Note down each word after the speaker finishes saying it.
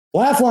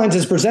Laugh Lines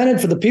is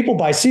presented for the people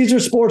by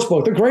Caesars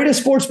Sportsbook, the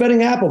greatest sports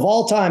betting app of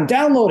all time.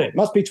 Download it.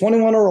 Must be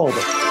 21 or older.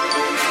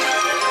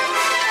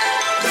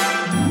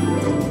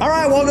 All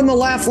right, welcome to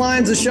Laugh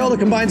Lines, a show that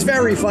combines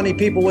very funny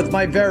people with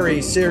my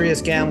very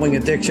serious gambling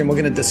addiction. We're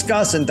going to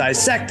discuss and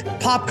dissect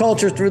pop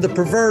culture through the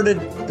perverted,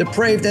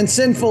 depraved, and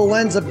sinful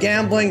lens of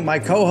gambling. My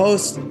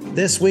co-host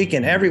this week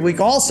and every week,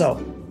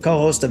 also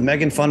co-host of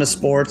Megan Fun of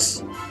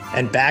Sports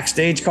and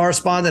backstage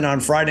correspondent on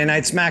Friday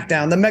Night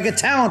SmackDown, the mega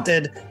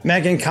talented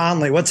Megan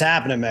Conley. What's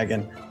happening,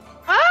 Megan?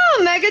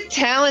 Oh, mega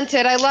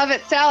talented. I love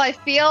it, Sal. I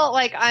feel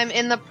like I'm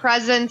in the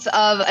presence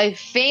of a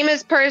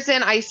famous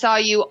person. I saw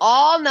you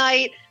all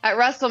night at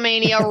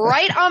WrestleMania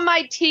right on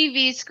my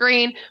TV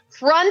screen,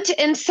 front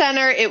and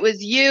center. It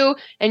was you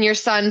and your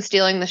son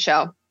stealing the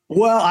show.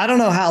 Well, I don't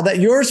know how that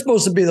you're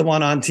supposed to be the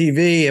one on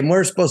TV and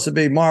we're supposed to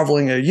be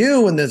marveling at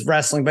you in this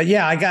wrestling. But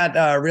yeah, I got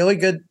really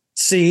good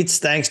seats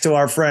thanks to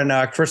our friend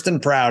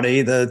Kristen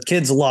Prouty. The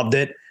kids loved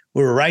it.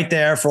 We were right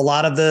there for a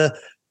lot of the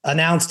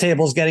announce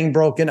tables getting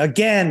broken.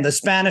 Again, the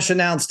Spanish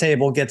announce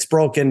table gets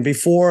broken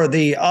before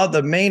the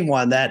other main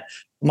one that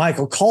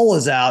Michael Cole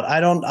is out.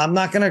 I'm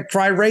not going to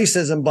cry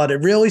racism, but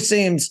it really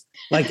seems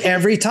like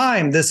every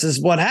time this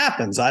is what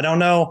happens. I don't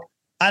know.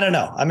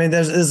 I mean,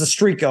 there's a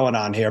streak going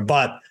on here,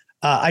 but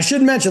I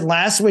should mention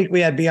last week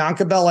we had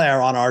Bianca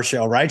Belair on our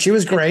show, right? She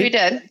was great. She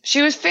did.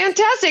 She was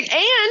fantastic.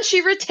 And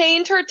she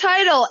retained her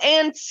title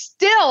and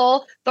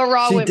still the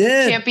Raw Women's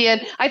Champion.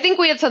 I think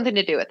we had something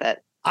to do with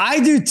it. I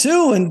do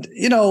too. And,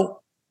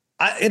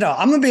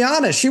 I'm going to be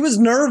honest. She was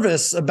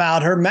nervous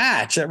about her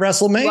match at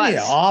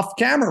WrestleMania off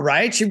camera,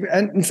 right?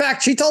 And in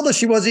fact, she told us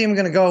she wasn't even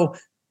going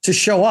to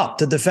show up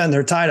to defend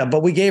her title,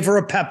 but we gave her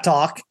a pep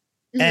talk.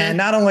 Mm-hmm. And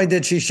not only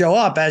did she show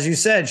up, as you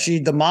said,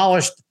 she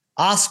demolished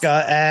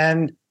Asuka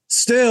and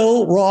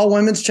still Raw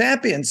Women's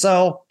Champion.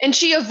 And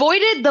she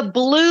avoided the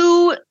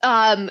blue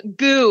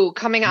goo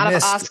coming out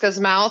of Asuka's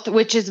mouth,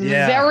 which is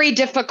very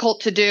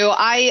difficult to do.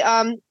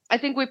 I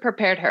think we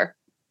prepared her.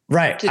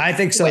 Right. I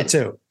think so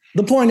too.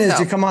 The point is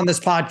you come on this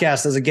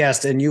podcast as a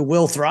guest and you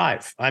will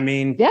thrive. I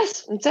mean,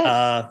 yes, that's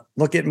it.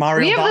 Look at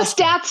Mario. We have the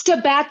stats to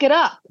back it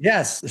up.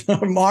 Yes.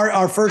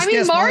 Our first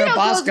guest, Mario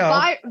goes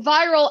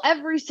viral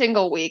every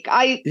single week.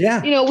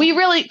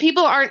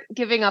 People aren't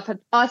giving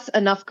us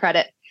enough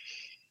credit.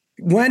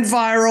 Went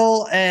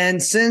viral,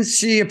 and since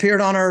she appeared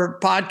on her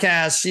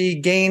podcast, she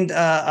gained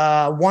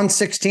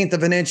 1/16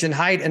 of an inch in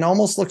height and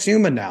almost looks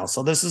human now.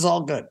 So this is all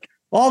good.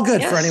 All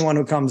good for anyone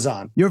who comes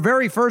on. Your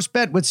very first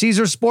bet with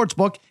Caesars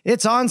Sportsbook,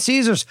 it's on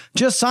Caesars.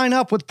 Just sign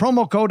up with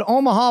promo code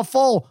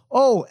OMAHAFULL,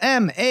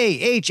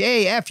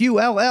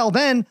 OMAHAFULL.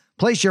 Then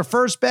place your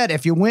first bet.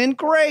 If you win,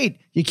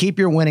 great. You keep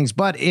your winnings.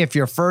 But if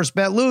your first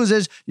bet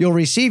loses, you'll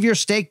receive your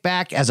stake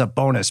back as a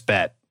bonus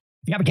bet.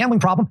 If you have a gambling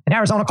problem in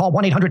Arizona, call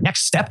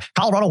 1-800-NEXT-STEP.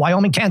 Colorado,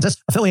 Wyoming, Kansas,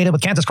 affiliated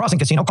with Kansas Crossing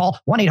Casino, call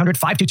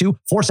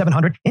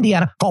 1-800-522-4700.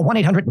 Indiana, call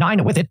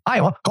 1-800-9-WITH-IT.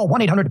 Iowa, call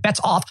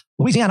 1-800-BETS-OFF.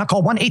 Louisiana,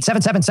 call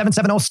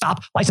 1-877-770-STOP.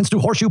 Licensed through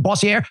Horseshoe,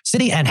 Bossier,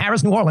 City, and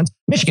Harris, New Orleans.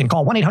 Michigan,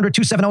 call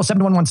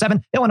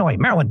 1-800-270-7117. Illinois,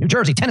 Maryland, New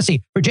Jersey,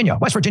 Tennessee, Virginia,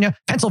 West Virginia,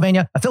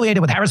 Pennsylvania,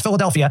 affiliated with Harris,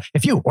 Philadelphia.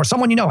 If you or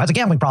someone you know has a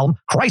gambling problem,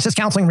 crisis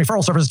counseling and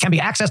referral services can be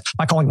accessed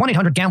by calling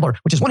 1-800-GAMBLER,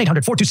 which is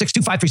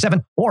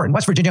 1-800-426-2537, or in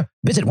West Virginia,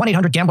 visit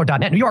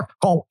 1-800-GAMBLER.net. New York,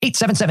 call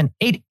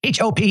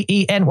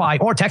 877-8-HOPENY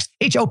or text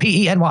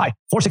HOPENY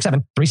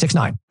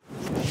 467-369.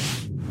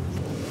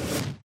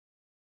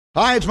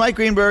 Hi, it's Mike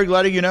Greenberg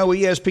letting you know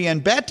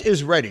ESPN Bet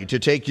is ready to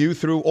take you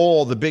through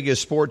all the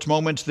biggest sports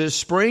moments this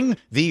spring.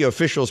 The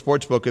official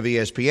sportsbook of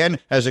ESPN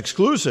has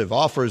exclusive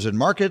offers and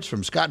markets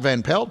from Scott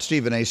Van Pelt,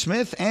 Stephen A.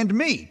 Smith, and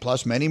me,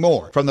 plus many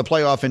more. From the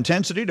playoff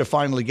intensity to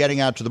finally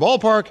getting out to the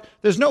ballpark,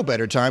 there's no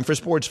better time for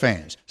sports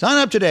fans. Sign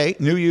up today.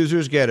 New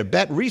users get a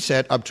bet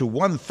reset up to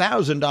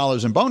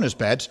 $1,000 in bonus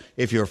bets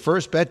if your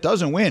first bet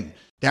doesn't win.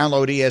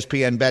 Download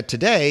ESPN Bet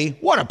today.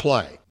 What a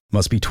play.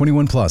 Must be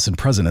 21 plus and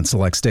present in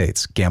select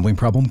states. Gambling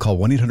problem? Call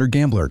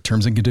 1-800-GAMBLER.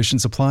 Terms and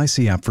conditions apply.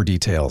 See app for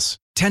details.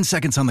 10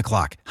 seconds on the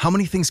clock. How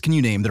many things can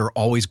you name that are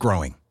always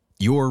growing?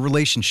 Your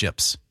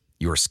relationships,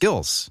 your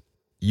skills,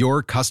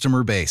 your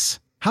customer base.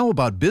 How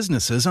about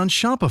businesses on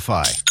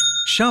Shopify?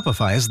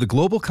 Shopify is the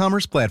global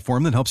commerce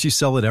platform that helps you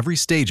sell at every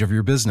stage of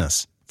your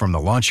business. From the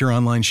launch your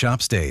online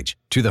shop stage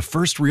to the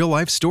first real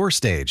life store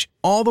stage,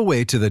 all the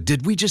way to the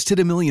did we just hit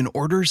a million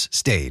orders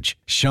stage.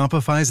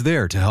 Shopify's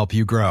there to help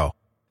you grow.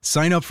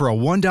 Sign up for a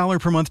 $1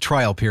 per month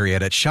trial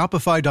period at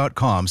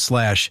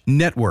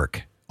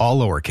shopify.com/network, all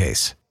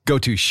lowercase. Go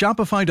to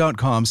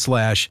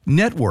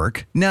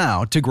shopify.com/network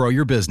now to grow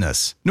your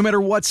business, no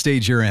matter what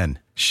stage you're in.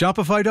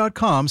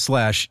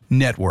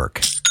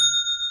 Shopify.com/network.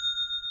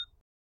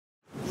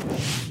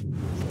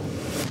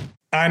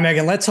 All right,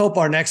 Megan, let's hope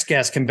our next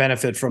guest can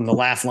benefit from the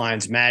Laugh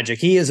Lines magic.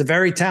 He is a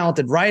very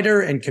talented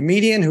writer and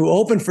comedian who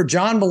opened for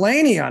John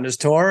Mulaney on his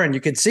tour, and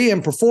you can see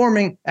him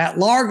performing at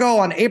Largo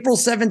on April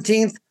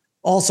 17th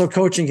also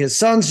coaching his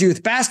son's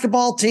youth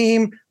basketball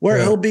team, where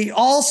he'll be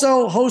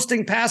also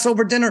hosting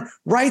Passover dinner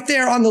right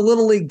there on the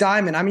Little League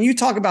Diamond. I mean, you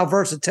talk about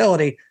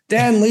versatility.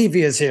 Dan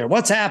Levy is here.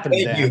 What's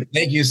happening, Dan?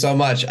 Thank you so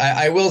much.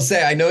 I will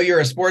say, I know you're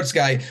a sports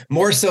guy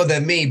more so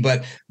than me,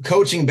 but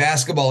coaching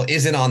basketball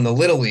isn't on the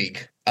Little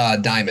League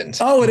diamond.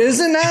 Oh, it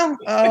isn't now?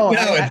 Oh,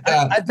 no,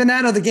 I've been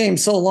out of the game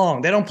so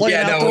long. They don't play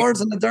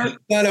outdoors in the dirt?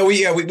 No,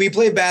 we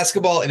play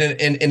basketball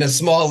in a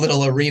small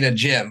little arena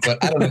gym,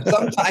 but I don't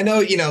know. I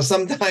know,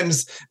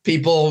 sometimes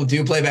people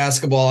do play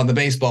basketball on the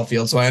baseball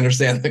field, so I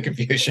understand the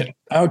confusion.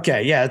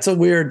 Okay, yeah, it's a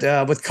weird,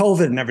 with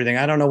COVID and everything,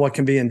 I don't know what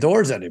can be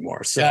indoors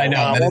anymore. So, I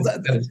know,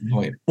 that is the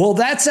point. Well,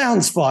 that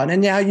sounds fun.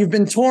 And yeah, you've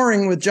been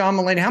touring with John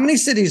Mulaney. How many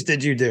cities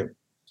did you do?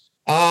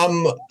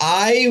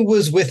 I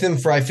was with him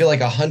for, I feel like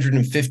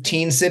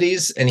 115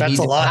 cities, and that's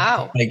a lot.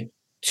 Wow. Like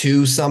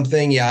 2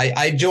 something. Yeah.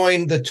 I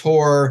joined the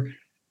tour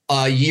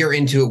a year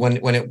into it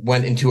when it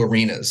went into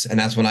arenas. And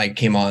that's when I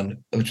came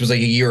on, which was like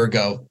a year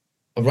ago.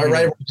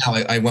 Right now,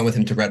 I went with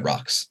him to Red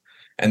Rocks,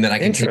 and then I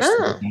continued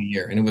for a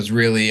year, and it was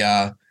really,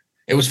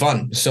 it was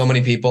fun. So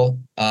many people,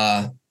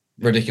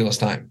 ridiculous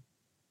time.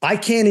 I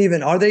can't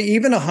even, are they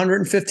even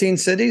 115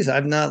 cities?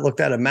 I've not looked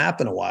at a map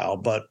in a while,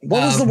 but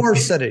what was the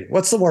worst city?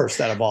 What's the worst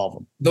out of all of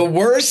them? The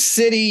worst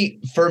city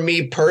for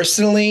me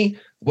personally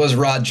was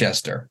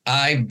Rochester.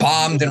 I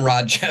bombed in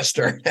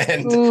Rochester,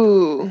 and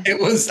it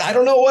was, I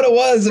don't know what it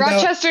was.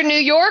 Rochester, New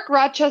York,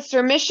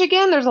 Rochester,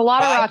 Michigan. There's a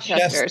lot of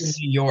Rochesters.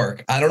 New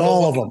York. I don't know.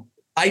 All of them.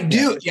 I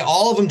do. Yeah,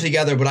 all of them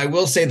together. But I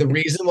will say the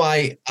reason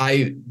why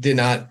I did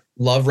not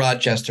love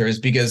Rochester is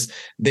because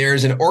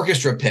there's an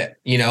orchestra pit,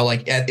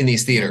 like in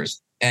these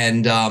theaters.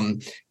 And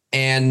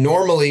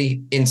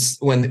normally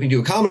when we do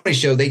a comedy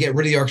show, they get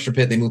rid of the orchestra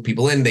pit, they move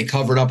people in, they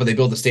cover it up, and they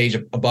build a stage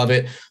above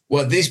it.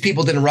 What these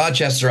people did in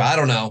Rochester, I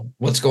don't know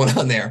what's going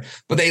on there,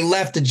 but they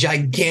left a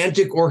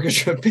gigantic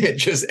orchestra pit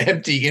just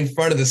empty in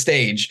front of the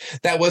stage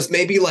that was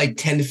maybe like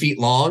 10 feet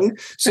long.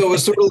 So it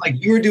was sort of like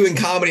you were doing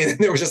comedy and then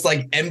there was just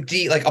like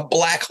empty, like a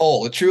black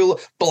hole, a true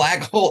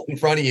black hole in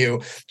front of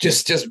you,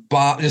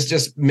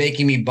 just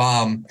making me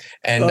bomb.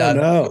 And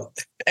no.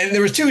 And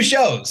there was 2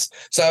 shows.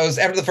 So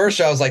after the first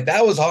show, I was like,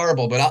 that was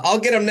horrible, but I'll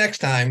get them next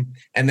time.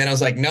 And then I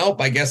was like, nope,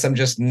 I guess I'm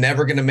just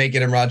never going to make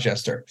it in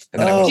Rochester.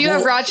 And then do you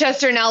have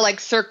Rochester now like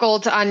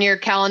circled on your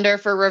calendar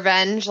for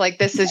revenge? Like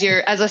this is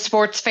as a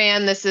sports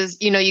fan, this is,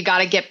 you got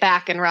to get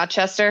back in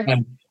Rochester.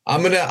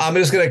 I'm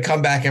just going to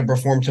come back and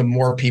perform to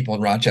more people in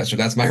Rochester.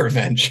 That's my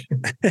revenge.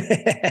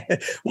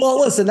 Well,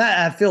 listen,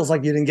 that feels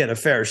like you didn't get a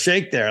fair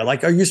shake there.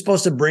 Like, are you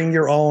supposed to bring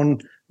your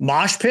own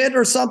mosh pit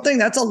or something?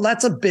 That's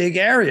a big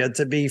area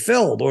to be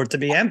filled or to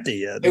be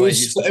empty. It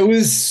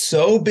was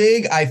so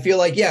big. I feel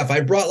like, if I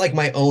brought like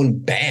my own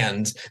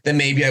band, then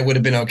maybe I would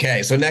have been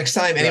okay. So next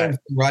time anyone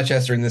from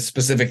Rochester in this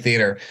specific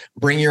theater,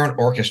 bring your own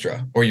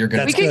orchestra or you're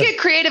good. We could get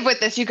creative with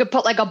this. You could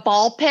put like a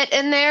ball pit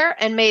in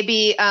there and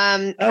maybe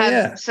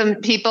have some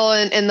people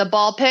in the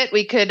ball pit.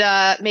 We could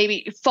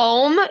maybe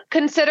foam,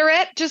 consider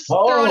it. Just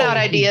throwing out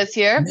ideas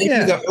here. Maybe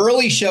the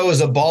early show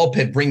is a ball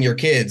pit, bring your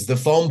kids. The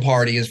foam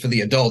party is for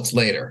the adults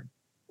later.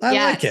 I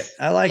like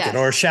it.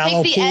 Or a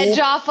shallow Take the pool. edge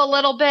off a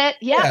little bit.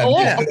 Yeah.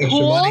 A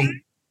pool.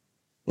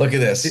 Look at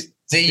this.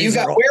 See,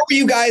 where were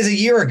you guys a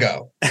year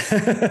ago?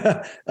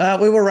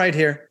 We were right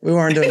here. We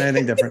weren't doing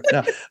anything different.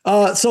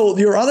 No. So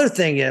your other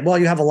thing,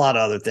 you have a lot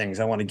of other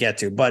things I want to get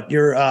to, but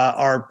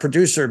our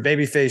producer,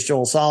 Babyface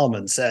Joel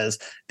Solomon, says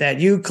that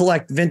you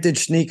collect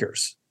vintage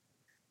sneakers.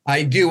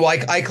 I do.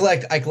 I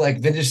collect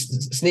vintage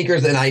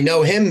sneakers, and I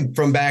know him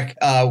from back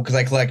because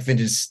I collect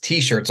vintage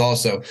T-shirts.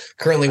 Also,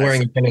 currently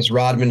wearing a Dennis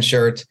Rodman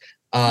shirt.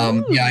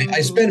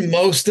 I spent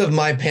most of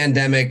my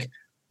pandemic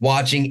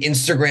watching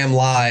Instagram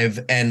Live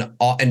and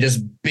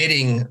just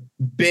bidding,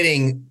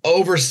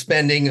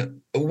 overspending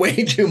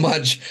way too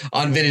much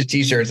on vintage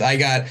T-shirts. I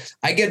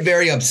get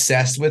very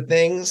obsessed with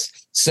things.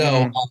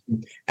 So,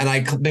 and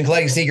I've been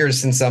collecting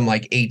sneakers since I'm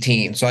like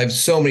 18. So I have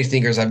so many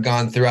sneakers. I've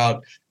gone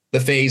throughout the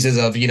phases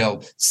of,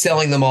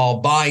 selling them all,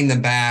 buying them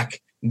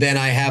back. Then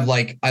I have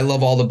I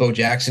love all the Bo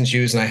Jackson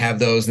shoes and I have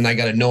those. And I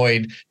got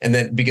annoyed. And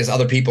then because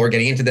other people are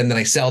getting into them, then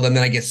I sell them.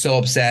 Then I get so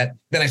upset.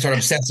 Then I start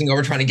obsessing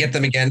over trying to get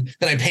them again.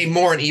 Then I pay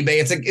more on eBay.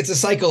 It's a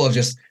cycle of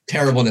just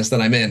terribleness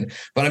that I'm in,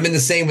 but I'm in the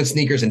same with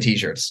sneakers and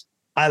T-shirts.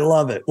 I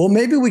love it. Well,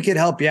 maybe we could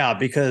help you out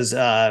because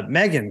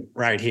Megan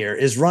right here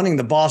is running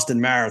the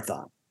Boston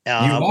Marathon.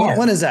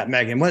 When is that,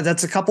 Megan?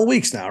 That's a couple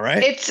weeks now,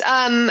 right? It's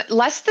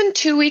less than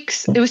 2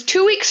 weeks. It was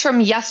 2 weeks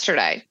from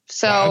yesterday.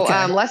 So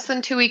less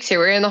than 2 weeks here.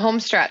 We're in the home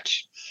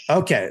stretch.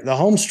 Okay, the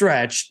home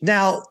stretch.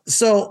 Now,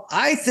 so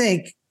I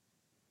think,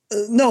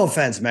 no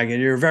offense,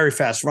 Megan, you're a very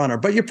fast runner,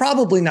 but you're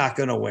probably not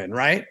going to win,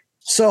 right?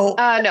 So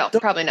no,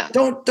 probably not.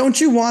 Don't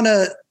you want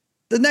to?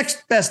 The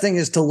next best thing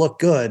is to look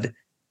good,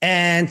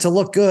 and to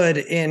look good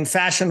in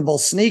fashionable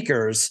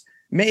sneakers.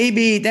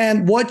 Maybe,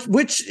 Dan,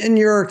 which in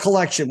your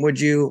collection would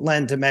you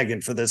lend to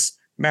Megan for this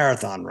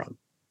marathon run?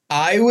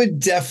 I would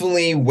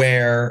definitely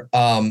wear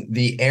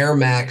the Air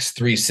Max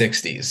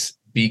 360s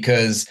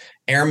because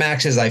Air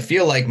Maxes, I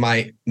feel like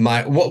my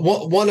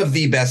one of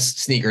the best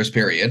sneakers,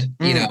 period.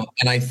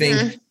 And I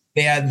think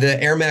They had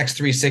the Air Max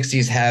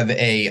 360s have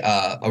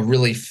a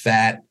really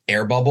fat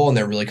air bubble, and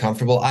they're really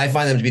comfortable. I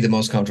find them to be the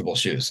most comfortable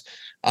shoes.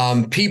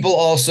 People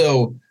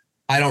also,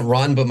 I don't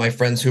run, but my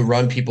friends who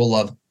run, people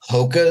love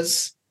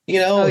Hokas.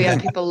 Oh yeah,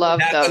 people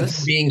love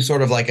those. Being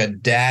sort of like a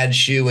dad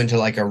shoe into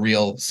like a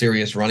real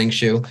serious running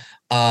shoe.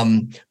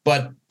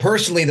 But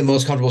personally, the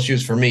most comfortable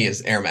shoes for me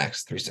is Air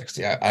Max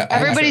 360.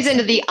 Everybody's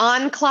into the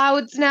On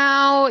Clouds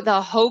now,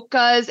 the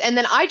Hokas, and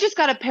then I just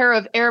got a pair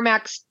of Air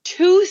Max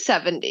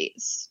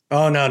 270s.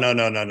 Oh no.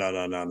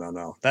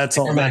 That's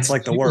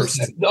like the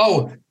worst.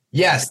 Oh,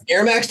 yes.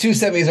 Air Max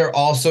 270s are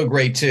also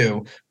great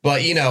too.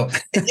 But it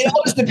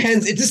always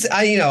depends. It just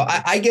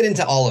I get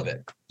into all of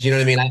it. Do you know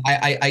what I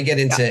mean? I get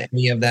into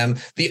any of them.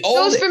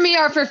 Those for me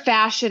are for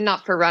fashion,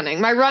 not for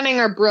running. My running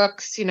are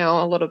Brooks,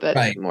 a little bit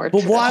more.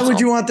 But why would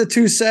you want the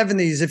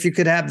 270s if you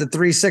could have the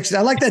 360?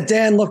 I like that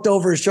Dan looked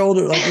over his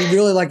shoulder, like he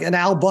really like an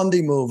Al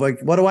Bundy move. Like,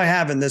 what do I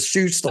have in this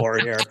shoe store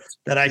here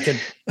that I could?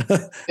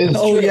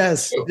 Oh true.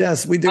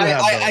 Yes, we do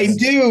have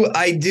those.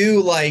 I do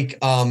like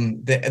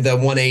the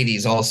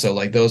 180s also.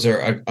 Like those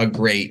are a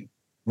great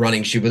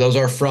running shoe, but those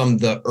are from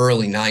the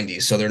early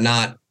 90s, so they're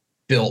not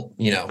built,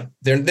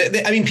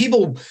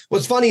 people,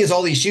 what's funny is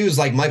all these shoes,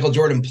 like Michael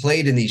Jordan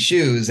played in these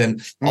shoes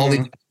and all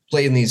these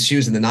played in these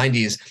shoes in the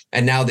 90s,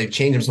 and now they've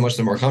changed them so much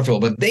they're more comfortable,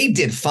 but they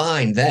did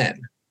fine then.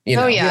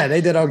 Oh yeah,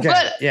 they did okay.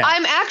 But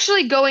I'm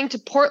actually going to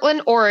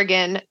Portland,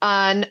 Oregon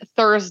on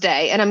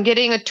Thursday, and I'm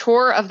getting a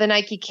tour of the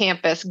Nike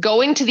campus,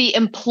 going to the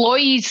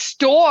employee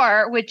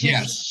store, which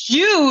is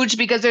huge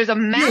because there's a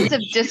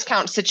massive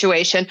discount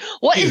situation.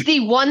 What is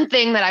the one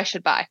thing that I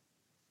should buy?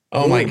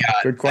 Oh my God.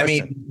 Good question.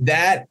 I mean,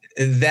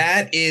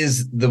 that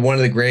is one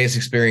of the greatest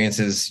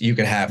experiences you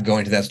could have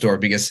going to that store,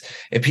 because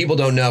if people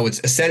don't know, it's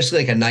essentially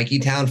like a Nike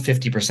town,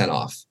 50%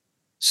 off.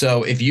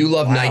 So if you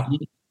love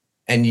Nike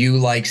and you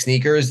like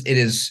sneakers, it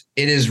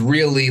is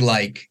really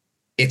like,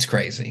 it's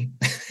crazy.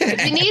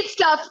 If you need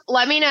stuff,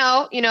 let me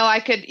know.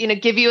 I could,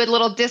 give you a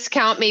little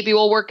discount. Maybe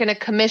we'll work in a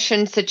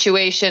commission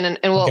situation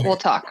and we'll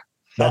talk.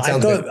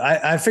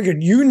 I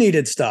figured you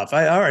needed stuff.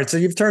 All right, so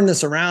you've turned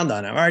this around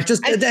on it. All right,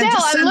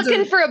 I'm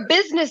looking for a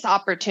business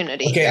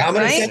opportunity. Okay, I'm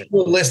going to send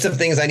you a list of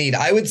things I need.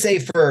 I would say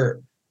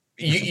for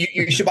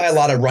you should buy a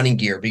lot of running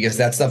gear, because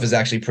that stuff is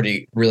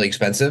actually really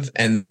expensive,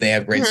 and they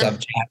have great stuff.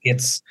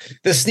 Jackets,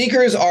 the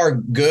sneakers are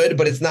good,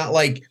 but it's not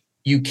like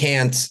you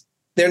can't.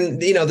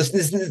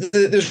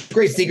 There's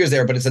great sneakers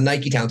there, but it's a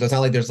Nike town, so it's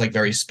not like there's like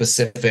very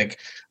specific,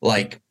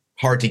 like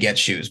hard to get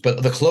shoes.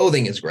 But the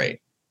clothing is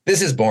great.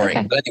 This is boring,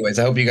 okay. But anyways,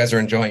 I hope you guys are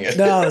enjoying it.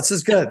 No, this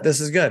is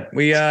good.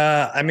 We,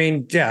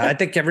 I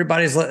think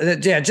everybody's,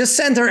 just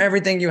send her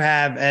everything you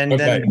have. And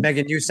then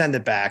Megan, you send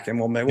it back and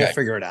we'll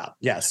figure it out.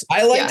 Yes.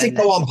 I like to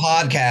go on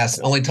podcasts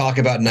and only talk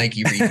about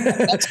Nike.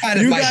 That's kind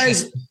of you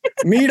guys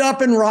meet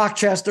up in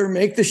Rochester,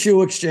 make the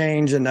shoe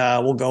exchange, and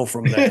we'll go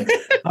from there.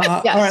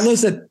 All right,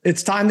 listen,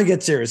 it's time to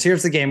get serious.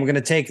 Here's the game. We're going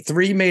to take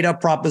 3 made up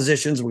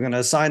propositions. We're going to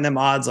assign them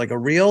odds like a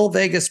real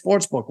Vegas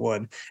sportsbook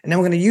would. And then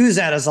we're going to use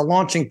that as a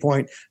launching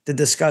point to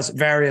discuss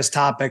various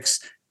topics.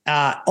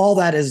 All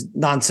that is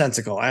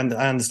nonsensical. And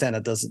I understand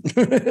it doesn't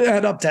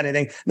add up to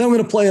anything. Then we're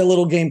going to play a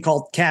little game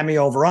called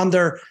Cameo Over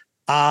Under.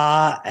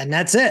 And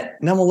that's it.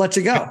 And then we'll let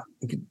you go.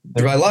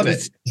 I love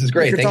it. This is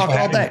great. Thanks for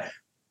all day.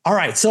 All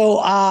right. So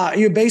are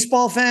you a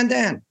baseball fan,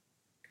 Dan?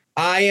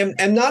 I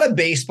am not a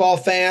baseball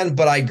fan,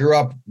 but I grew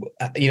up,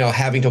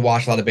 having to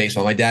watch a lot of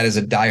baseball. My dad is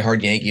a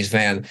diehard Yankees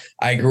fan.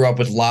 I grew up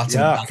with lots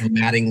of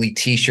Mattingly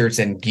t-shirts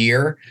and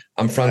gear.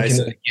 I'm from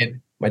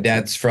Connecticut. My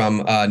dad's from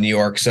New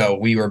York, so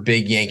we were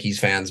big Yankees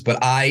fans. But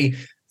I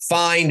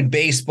find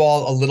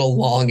baseball a little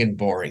long and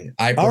boring.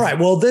 All right.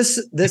 Well, this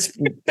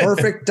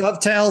perfect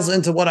dovetails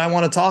into what I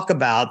want to talk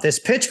about, this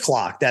pitch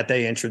clock that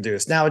they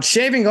introduced. Now, it's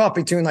shaving off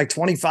between like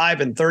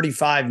 25 and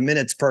 35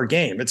 minutes per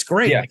game. It's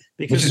great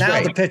because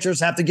now the pitchers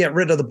have to get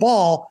rid of the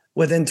ball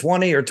within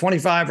 20 or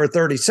 25 or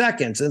 30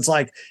 seconds. It's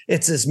like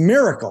it's this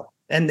miracle.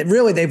 And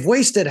really, they've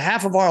wasted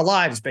half of our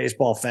lives,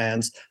 baseball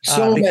fans.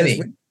 So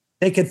many.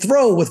 They could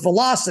throw with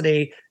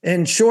velocity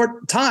in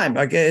short time.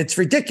 Like, it's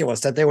ridiculous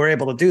that they were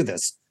able to do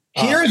this.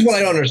 Here's what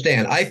I don't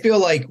understand. I feel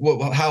like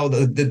how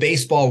the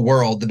baseball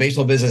world, the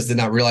baseball business did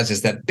not realize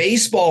is that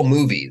baseball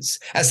movies,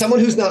 as someone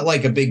who's not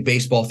like a big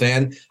baseball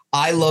fan,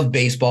 I love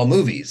baseball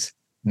movies.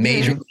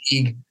 Major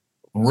League,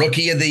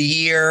 Rookie of the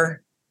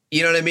Year,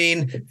 you know what I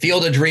mean?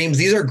 Field of Dreams.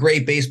 These are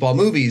great baseball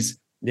movies.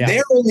 Yeah.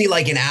 They're only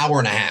like an hour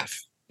and a half,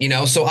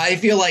 so I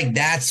feel like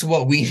that's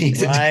what we need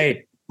to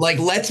do. Like,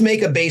 let's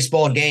make a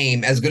baseball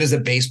game as good as a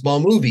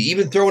baseball movie,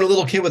 even throw in a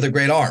little kid with a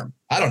great arm.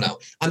 I don't know.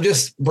 I'm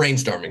just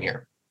brainstorming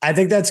here. I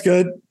think that's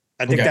good.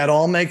 I think that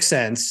all makes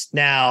sense.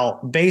 Now,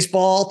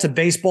 baseball to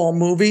baseball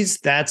movies,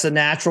 that's a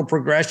natural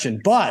progression.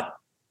 But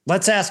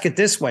let's ask it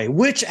this way.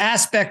 Which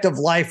aspect of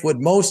life would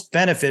most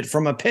benefit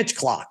from a pitch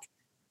clock?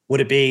 Would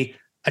it be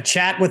a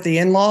chat with the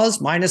in-laws,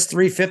 minus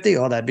 350?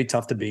 Oh, that'd be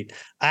tough to beat.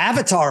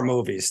 Avatar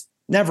movies,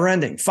 never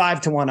ending,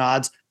 5-1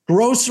 odds.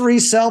 Grocery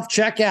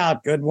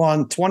self-checkout, good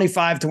one,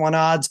 25-1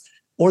 odds.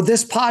 Or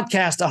this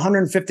podcast,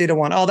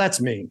 150-1. Oh, that's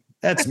mean.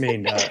 That's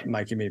mean,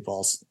 Mikey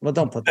Meatballs. Well,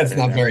 don't put that That's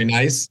not there. very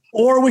nice.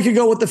 Or we could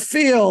go with the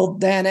field,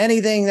 then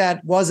anything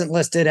that wasn't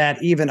listed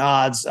at even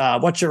odds.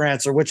 What's your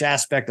answer? Which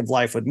aspect of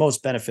life would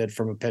most benefit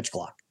from a pitch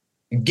clock?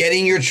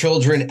 Getting your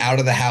children out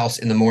of the house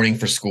in the morning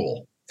for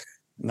school.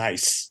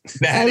 Nice.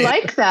 I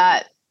like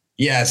that.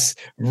 Yes.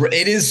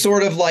 It is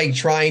sort of like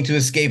trying to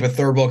escape a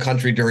third world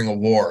country during a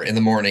war in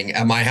the morning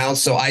at my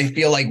house. So I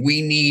feel like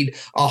we need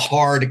a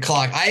hard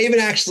clock. I even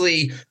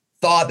actually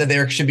thought that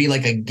there should be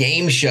like a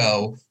game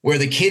show where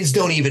the kids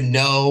don't even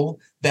know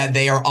that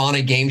they are on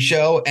a game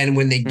show. And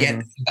when they get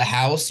to the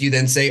house, you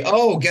then say,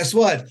 oh, guess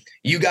what?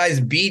 You guys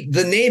beat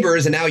the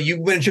neighbors and now you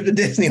went a trip to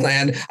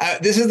Disneyland.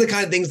 This is the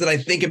kind of things that I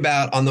think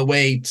about on the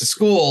way to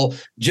school,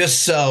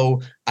 just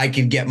so I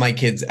could get my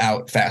kids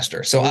out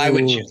faster. So I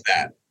would choose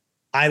that.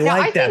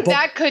 I think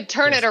that could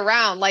turn it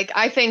around. Like,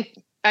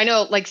 I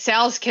know like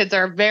Sal's kids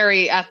are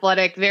very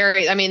athletic,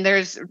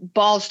 there's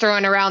balls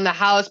thrown around the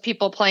house,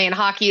 people playing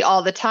hockey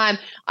all the time.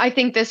 I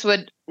think this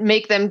would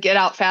make them get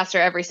out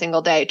faster every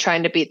single day,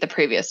 trying to beat the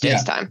previous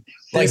day's time.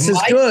 This is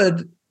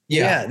good.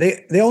 Yeah.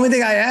 The only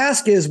thing I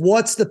ask is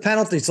what's the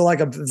penalty? So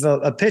like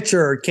a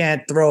pitcher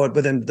can't throw it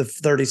within the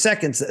 30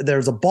 seconds.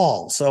 There's a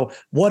ball. So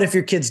what if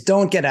your kids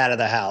don't get out of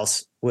the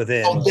house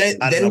within,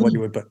 I don't know what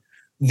you would put.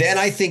 Then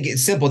I think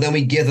it's simple. Then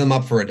we give them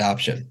up for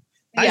adoption.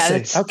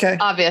 That's okay.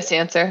 Obvious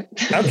answer.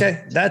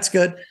 Okay, that's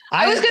good.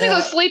 I was going to go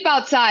sleep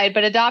outside,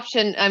 but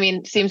adoption,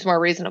 seems more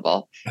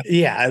reasonable.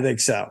 Yeah, I think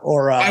so.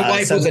 Or my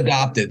wife was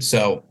adopted,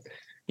 so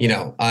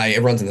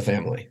it runs in the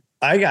family.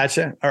 I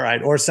gotcha. All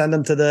right, or send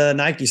them to the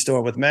Nike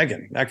store with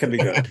Megan. That could be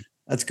good.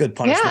 That's good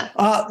punishment.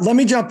 Yeah. Let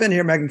me jump in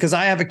here, Megan, because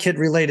I have a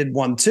kid-related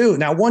one too.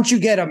 Now, once you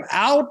get them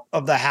out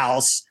of the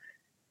house,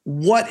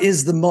 what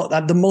is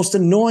the most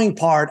annoying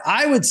part?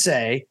 I would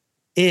say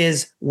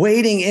is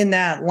waiting in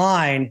that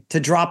line to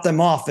drop them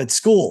off at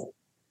school,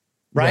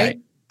 right?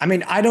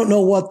 I don't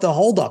know what the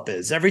holdup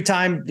is. Every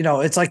time,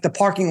 it's like the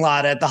parking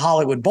lot at the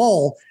Hollywood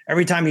Bowl,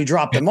 every time you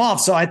drop them off.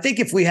 So I think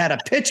if we had a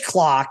pitch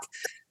clock,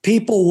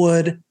 people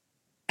would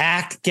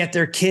get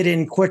their kid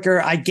in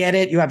quicker. I get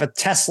it. You have a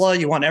Tesla.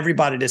 You want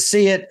everybody to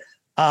see it.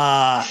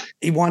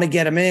 You want to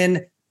get them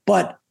in.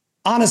 But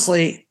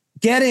honestly,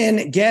 get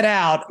in, get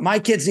out. My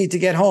kids need to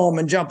get home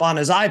and jump on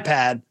his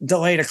iPad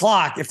until 8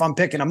 o'clock if I'm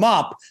picking them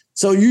up.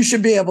 So you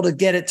should be able to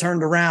get it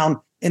turned around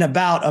in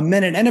about a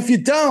minute. And if you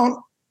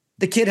don't,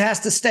 the kid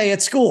has to stay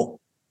at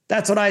school.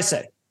 That's what I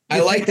say.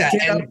 I like that.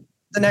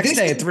 The next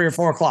day at 3 or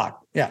 4 o'clock.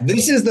 Yeah.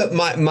 This is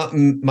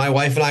my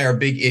wife and I, our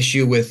big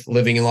issue with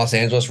living in Los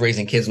Angeles,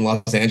 raising kids in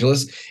Los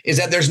Angeles, is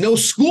that there's no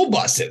school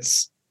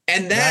buses.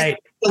 And that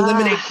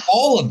eliminates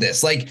all of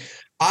this. Like,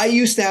 I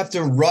used to have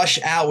to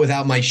rush out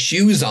without my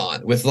shoes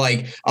on with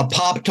like a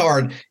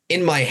Pop-Tart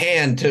in my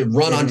hand to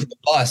run onto the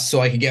bus so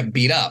I could get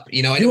beat up.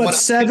 I didn't want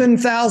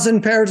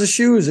 7,000 pairs of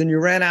shoes and you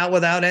ran out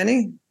without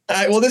any?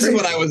 This is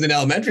when I was in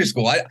elementary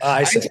school.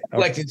 I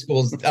collected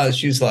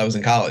shoes till I was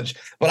in college.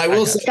 But I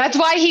will say that's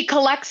why he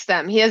collects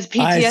them. He has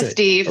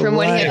PTSD from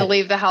when he had to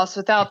leave the house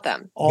without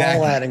them. All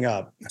adding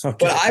up. Okay.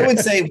 But I would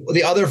say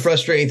the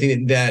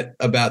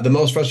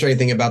most frustrating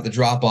thing about the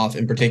drop off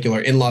in particular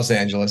in Los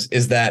Angeles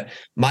is that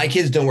my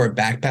kids don't wear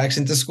backpacks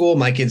into school.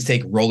 My kids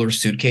take roller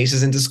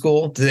suitcases into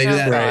school. Do they do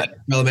that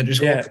in elementary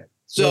school? Yeah.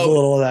 So a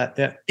little of that,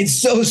 yeah. It's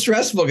so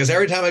stressful because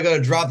every time I go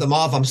to drop them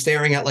off, I'm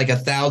staring at like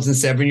 1,000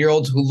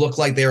 7-year-olds who look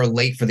like they are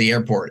late for the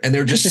airport, and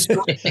they're just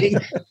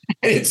screaming.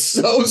 It's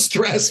so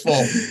stressful,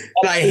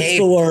 and I hate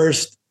the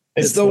worst.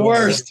 It's the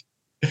worst.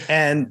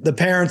 And the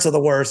parents are the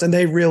worst, and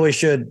they really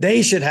should.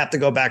 They should have to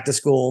go back to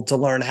school to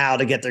learn how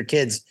to get their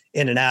kids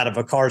in and out of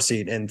a car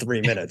seat in 3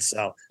 minutes,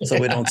 so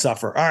we don't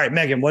suffer. All right,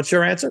 Megan, what's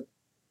your answer?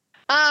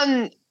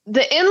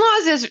 The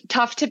in-laws is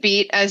tough to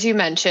beat, as you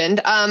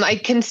mentioned.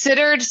 I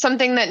considered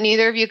something that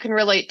neither of you can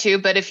relate to,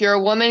 but if you're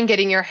a woman,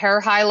 getting your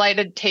hair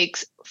highlighted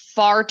takes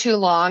far too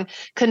long.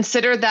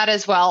 Consider that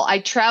as well. I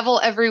travel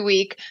every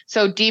week,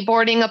 so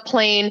deboarding a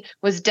plane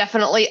was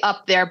definitely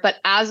up there. But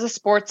as a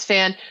sports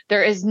fan,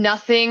 there is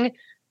nothing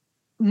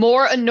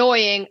more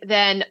annoying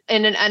than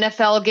in an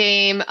NFL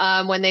game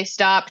when they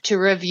stop to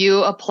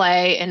review a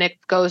play and it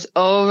goes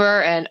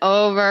over and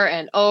over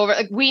and over.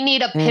 Like, we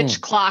need a pitch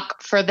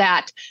clock for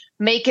that.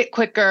 Make it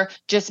quicker,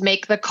 just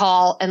make the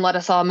call and let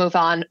us all move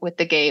on with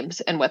the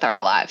games and with our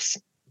lives.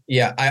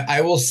 Yeah,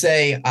 I will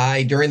say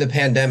during the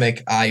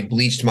pandemic, I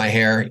bleached my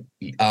hair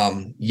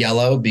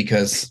yellow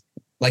because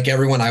like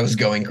everyone, I was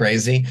going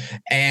crazy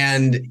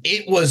and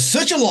it was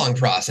such a long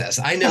process.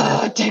 I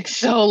know it takes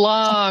so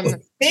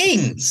long.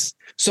 Things.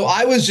 So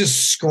I was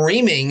just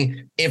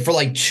screaming for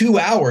like 2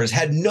 hours,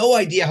 had no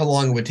idea how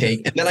long it would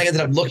take. And then I ended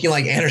up looking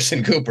like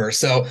Anderson Cooper.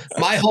 So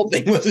my whole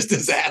thing was a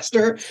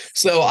disaster.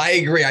 So I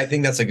agree. I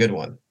think that's a good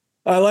one.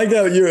 I like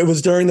that it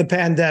was during the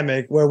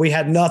pandemic where we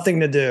had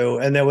nothing to do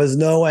and there was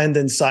no end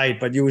in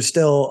sight, but you were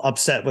still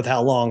upset with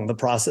how long the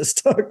process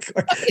took.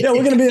 Yeah,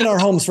 we're going to be in our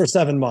homes for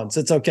 7 months.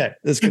 It's okay.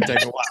 This could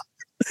take a while.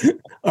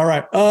 All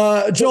right.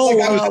 Joel.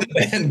 Like I was the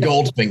band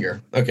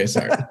Goldfinger. Okay,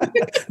 sorry.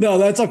 No,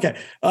 that's okay.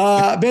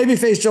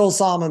 Babyface Joel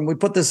Solomon, we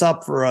put this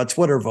up for a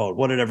Twitter vote.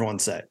 What did everyone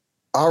say?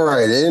 All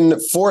right. In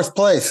fourth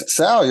place,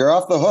 Sal, you're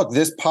off the hook.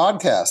 This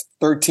podcast,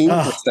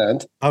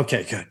 13%.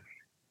 Okay, good.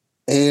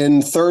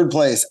 In third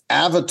place,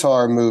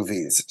 Avatar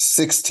movies,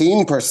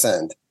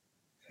 16%.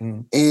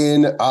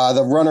 In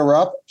the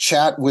runner-up,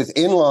 Chat with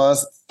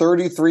In-Laws,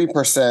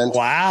 33%.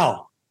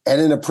 Wow. And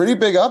in a pretty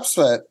big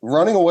upset,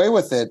 running away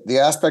with it, the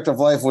aspect of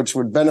life which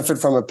would benefit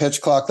from a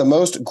pitch clock the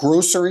most,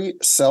 grocery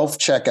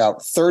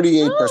self-checkout,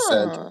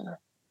 38%.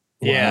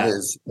 Yeah,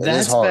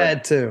 that's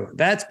bad too.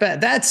 That's bad.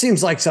 That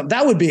seems like something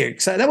that would be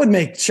exciting. That would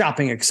make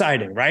shopping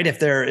exciting, right? If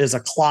there is a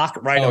clock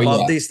right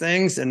above these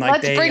things, and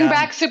like let's bring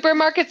back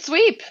supermarket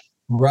sweep.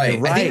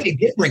 Right. I think they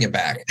did bring it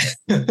back.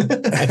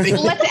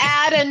 Let's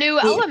add a new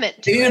element.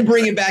 They didn't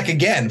bring it back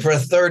again for a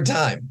third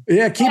time.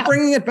 Yeah, keep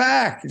bringing it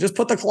back. Just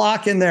put the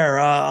clock in there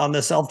on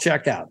the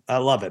self-checkout. I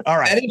love it. All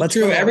right. That is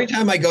true. Every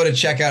time I go to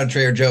check out at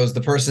Trader Joe's,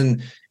 the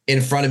person in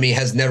front of me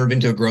has never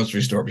been to a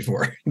grocery store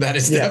before. That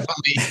is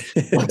definitely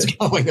what's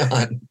going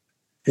on.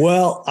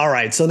 Well, all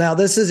right. So now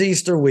this is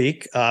Easter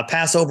week,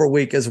 Passover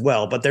week as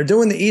well, but they're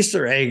doing the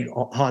Easter egg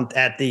hunt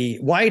at the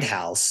White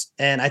House.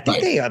 And I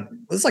think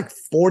it's like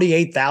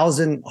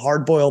 48,000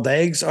 hard-boiled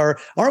eggs. Or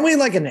aren't we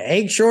like an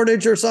egg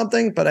shortage or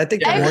something? But I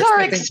think eggs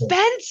are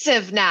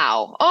expensive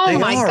now. Oh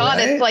my God.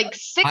 Right? It's like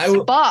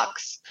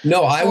 $6.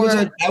 No, I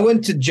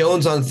went to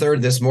Jones on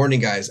 3rd this morning,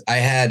 guys. I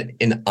had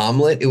an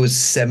omelet. It was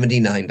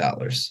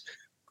 $79.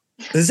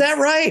 Is that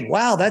right?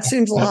 Wow, that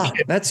seems a lot.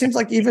 That seems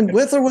like even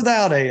with or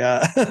without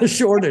a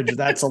shortage,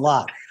 that's a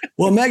lot.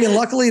 Well, Megan,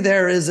 luckily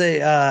there is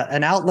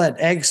an outlet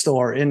egg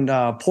store in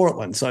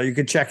Portland, so you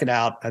could check it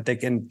out. I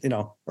think, and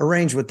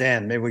arrange with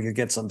Dan. Maybe we could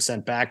get some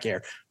sent back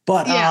here.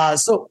 But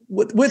so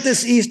with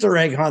this Easter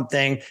egg hunt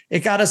thing, it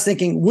got us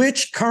thinking: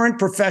 which current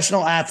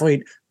professional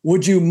athlete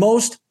would you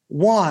most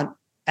want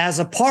as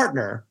a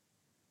partner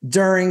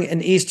during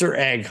an Easter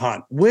egg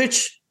hunt?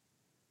 Which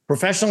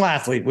professional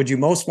athlete would you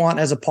most want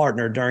as a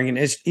partner during an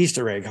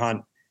Easter egg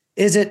hunt?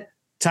 Is it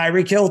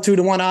Tyreek Hill,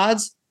 2-1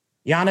 odds?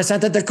 Giannis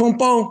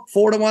Antetokounmpo,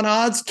 4-1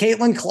 odds?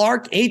 Caitlin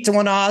Clark,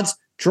 8-1 odds?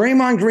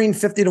 Draymond Green,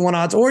 50-1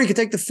 odds? Or you could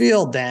take the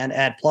field, Dan,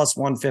 at plus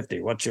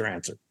 150. What's your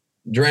answer?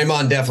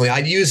 Draymond, definitely.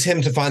 I'd use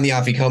him to find the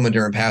Afikoman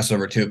during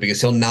Passover too,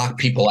 because he'll knock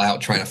people out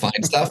trying to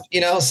find stuff,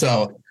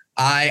 so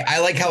I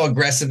like how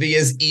aggressive he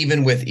is,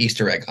 even with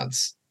Easter egg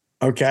hunts.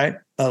 Okay.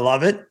 I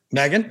love it.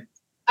 Megan?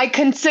 I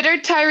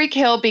considered Tyreek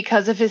Hill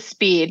because of his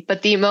speed,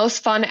 but the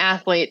most fun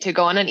athlete to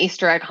go on an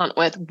Easter egg hunt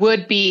with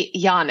would be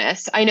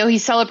Giannis. I know he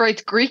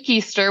celebrates Greek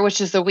Easter,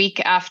 which is the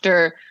week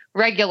after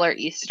regular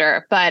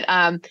Easter, but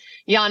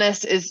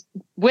Giannis is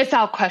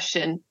without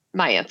question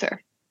my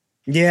answer.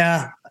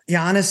 Yeah.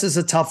 Giannis is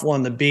a tough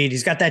one to beat.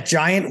 He's got that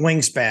giant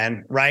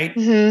wingspan, right?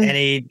 Mm-hmm. And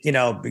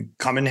he,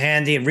 come in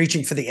handy and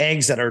reaching for the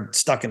eggs that are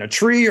stuck in a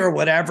tree or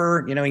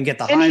whatever. He can get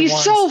the high ones. And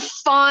he's so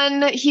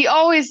fun. He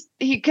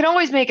can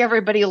always make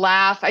everybody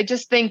laugh. I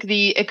just think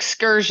the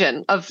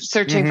excursion of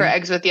searching for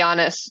eggs with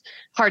Giannis,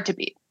 hard to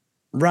beat.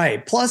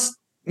 Right. Plus,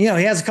 he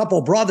has a couple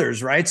of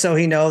brothers, right? So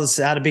he knows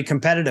how to be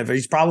competitive.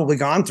 He's probably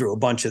gone through a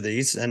bunch of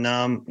these, and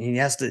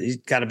he's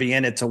got to be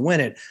in it to win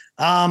it.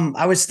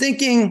 I was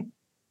thinking,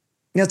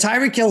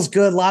 Tyreek Hill's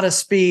good, a lot of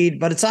speed,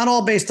 but it's not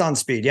all based on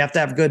speed. You have to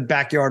have good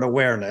backyard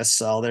awareness.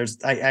 So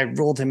I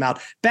ruled him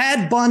out.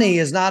 Bad Bunny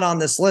is not on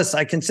this list.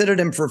 I considered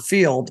him for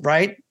field,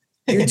 right?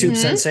 YouTube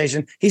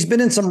sensation. He's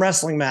been in some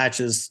wrestling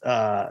matches,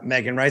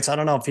 Megan, right? So I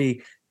don't know if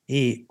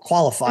he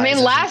qualifies. I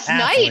mean, last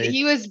night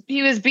he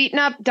was beating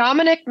up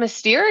Dominic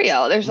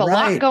Mysterio. There's a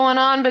lot going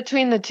on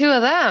between the two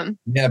of them.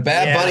 Yeah,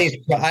 Bad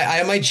Bunny.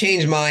 I might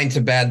change mine to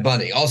Bad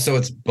Bunny. Also,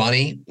 it's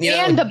Bunny.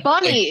 And the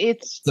bunny.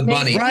 It's the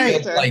bunny.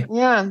 Right.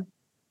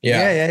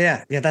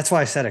 Yeah. Yeah. That's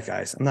why I said it,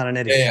 guys. I'm not an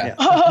idiot.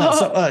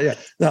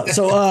 No.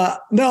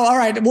 All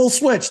right. We'll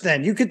switch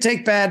then. You could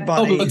take Bad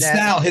Bunny. Oh, but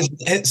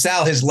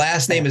Sal, his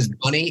last name is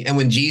Bunny. And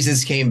when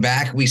Jesus came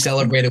back, we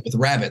celebrated with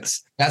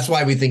rabbits. That's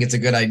why we think it's a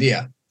good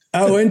idea.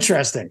 Oh,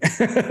 interesting.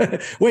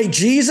 Wait,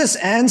 Jesus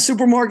and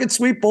Supermarket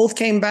Sweep both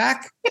came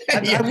back?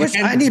 I wish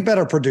I need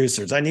better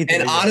producers. And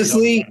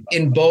honestly,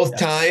 in both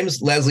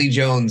times, Leslie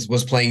Jones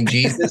was playing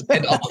Jesus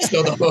and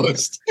also the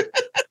host.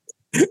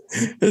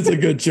 It's a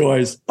good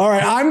choice. All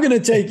right, I'm going to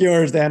take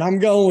yours, Dan. I'm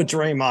going with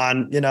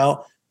Draymond,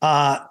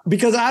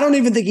 because I don't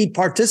even think he'd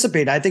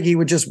participate. I think he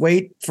would just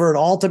wait for it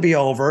all to be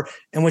over.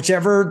 And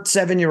whichever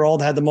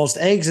 7-year-old had the most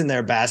eggs in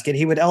their basket,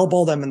 he would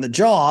elbow them in the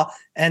jaw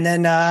and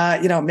then,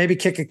 maybe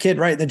kick a kid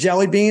right in the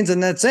jelly beans.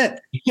 And that's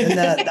it. And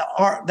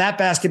that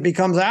basket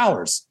becomes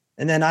ours.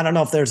 And then I don't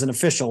know if there's an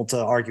official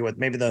to argue with,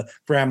 maybe the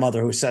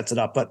grandmother who sets it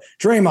up. But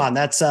Draymond,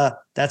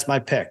 that's my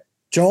pick.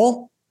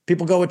 Joel,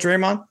 people go with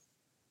Draymond?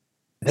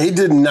 He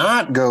did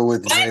not go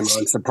with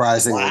Draymond,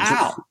 surprisingly.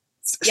 Wow.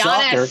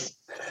 Shocker.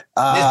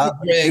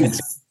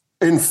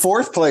 In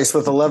fourth place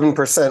with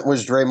 11%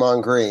 was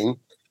Draymond Green.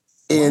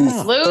 In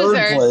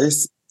third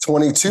place,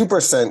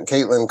 22%,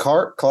 Caitlin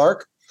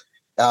Clark.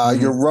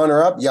 Your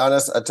runner-up,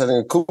 Giannis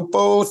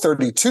Antetokounmpo,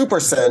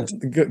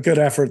 32%. Good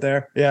effort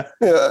there. Yeah.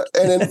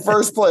 And in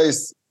first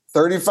place,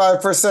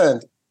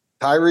 35%,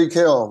 Tyreek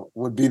Hill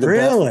would be the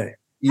best. Really?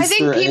 I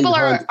think people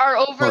are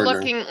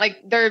overlooking, like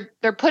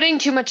they're putting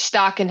too much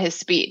stock in his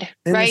speed,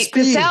 right?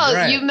 Because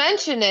Sal, you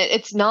mentioned it.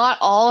 It's not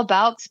all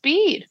about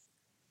speed.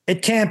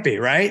 It can't be,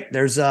 right?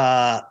 There's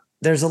a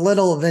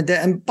little of it.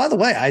 And by the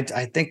way,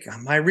 I think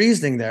my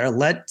reasoning there,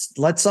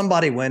 let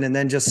somebody win and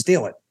then just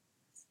steal it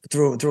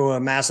through a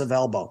massive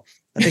elbow.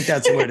 I think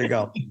that's the way to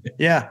go.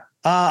 Yeah.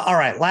 All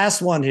right.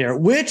 Last one here.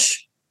 We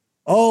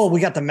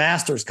got the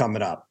Masters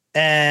coming up,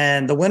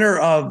 and the winner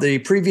of the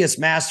previous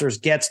Masters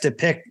gets to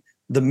pick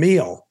the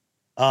meal.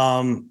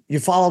 You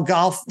follow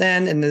golf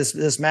then in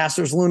this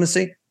Masters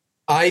lunacy?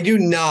 I do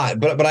not,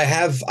 but I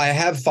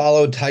have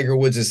followed Tiger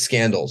Woods'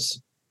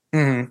 scandals.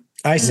 Mm-hmm.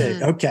 I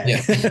see. Okay.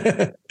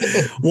 Yeah.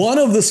 One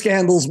of the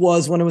scandals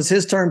was when it was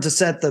his turn to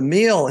set the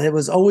meal, it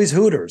was always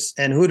Hooters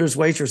and Hooters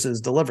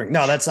waitresses delivering.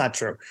 No, that's not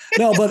true.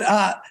 No,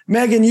 but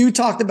Megan, you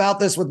talked about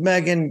this with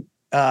Megan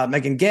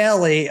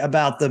Gailey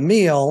about the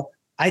meal.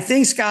 I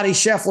think Scotty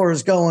Scheffler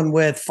is going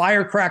with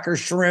firecracker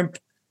shrimp,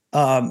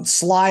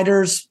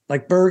 sliders,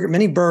 like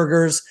mini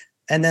burgers,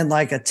 and then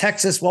like a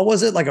Texas, what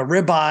was it? Like a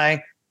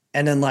ribeye.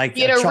 And then like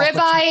he had a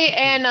ribeye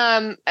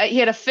and he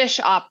had a fish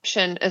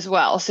option as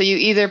well. So you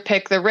either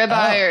pick the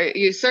ribeye or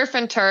you surf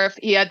and turf.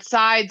 He had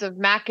sides of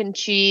mac and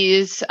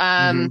cheese.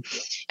 And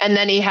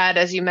then he had,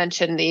 as you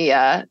mentioned,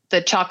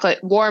 the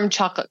warm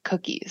chocolate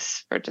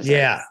cookies for dessert.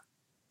 Yeah.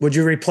 Would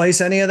you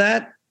replace any of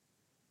that?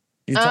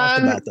 You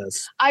talked about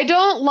this.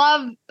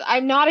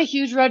 I'm not a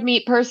huge red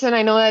meat person.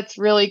 I know that's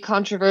really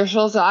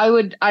controversial. So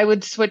I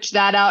would switch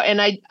that out.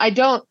 And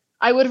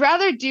I would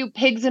rather do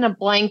pigs in a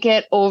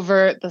blanket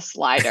over the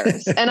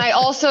sliders. And I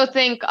also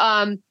think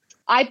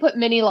I put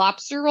mini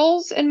lobster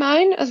rolls in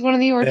mine as one of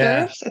the hors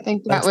d'oeuvres. I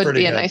think that would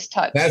be a nice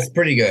touch. That's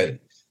pretty good.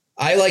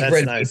 I like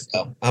red meat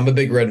though. I'm a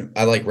big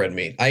I like red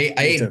meat. I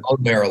ate bone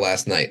marrow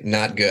last night.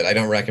 Not good. I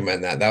don't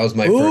recommend that. That was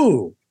my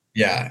first.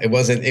 Yeah, it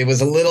was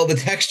the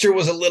texture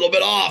was a little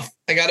bit off.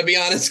 I got to be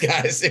honest,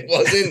 guys. It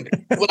wasn't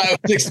what I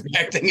was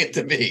expecting it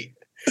to be.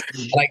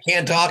 But I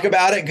can't talk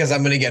about it because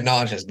I'm going to get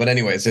nauseous. But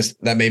anyways,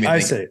 that made me think. I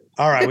see.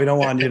 All right. We don't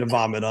want you to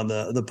vomit on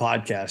the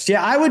podcast.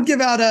 Yeah, I would give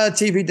out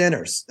TV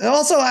dinners.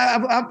 Also,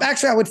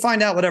 I would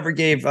find out whatever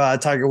gave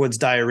Tiger Woods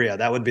diarrhea.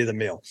 That would be the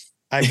meal.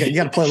 You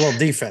got to play a little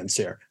defense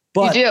here.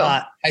 But you do.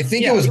 I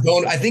think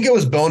it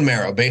was bone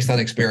marrow based on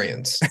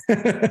experience.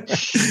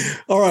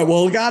 All right.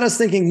 Well, it got us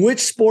thinking, which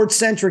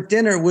sports-centric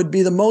dinner would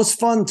be the most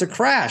fun to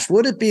crash?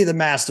 Would it be the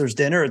Masters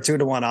dinner at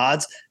 2-1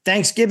 odds?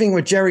 Thanksgiving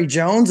with Jerry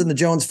Jones and the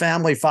Jones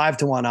family,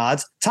 5-1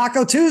 odds?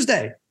 Taco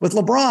Tuesday with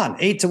LeBron,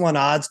 8-1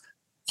 odds?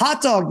 Hot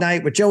dog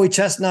night with Joey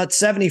Chestnut,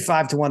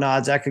 75-1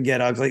 odds. That could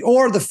get ugly.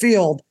 Or the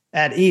field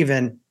at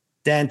even.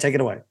 Dan, take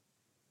it away.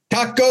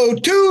 Taco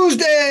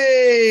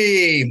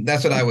Tuesday.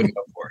 That's what I would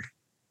go for.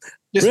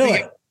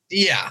 Really?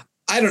 Yeah.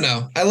 I don't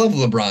know. I love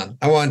LeBron.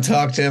 I want to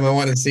talk to him. I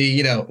want to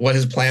see, what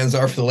his plans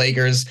are for the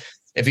Lakers,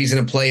 if he's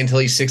going to play until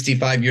he's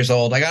 65 years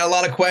old. I got a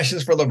lot of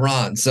questions for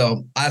LeBron,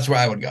 so that's where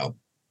I would go.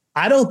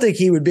 I don't think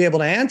he would be able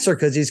to answer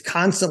because he's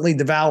constantly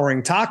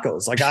devouring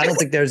tacos. Like, I don't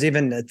think there's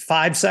even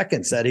 5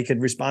 seconds that he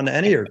could respond to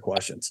any of your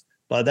questions.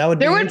 But that would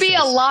there would be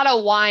a lot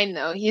of wine,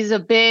 though. He's a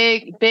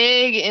big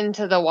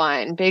into the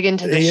wine, big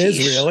into the He is,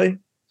 really?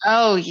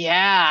 Oh,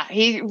 yeah.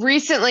 He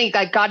recently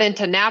got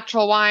into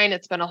natural wine.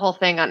 It's been a whole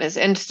thing on his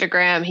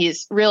Instagram.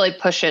 He's really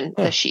pushing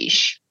the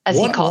sheesh, as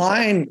he calls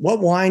it.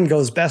 What wine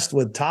goes best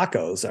with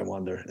tacos, I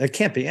wonder? There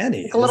can't be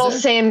any. A little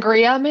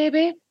sangria,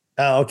 maybe?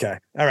 Oh, okay.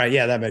 All right.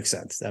 Yeah, that makes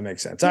sense. All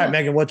right,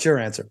 Megan, what's your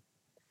answer?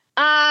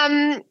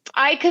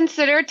 I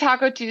consider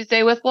Taco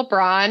Tuesday with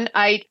LeBron.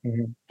 I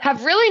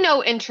have really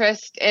no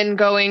interest in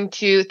going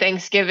to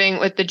Thanksgiving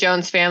with the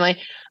Jones family.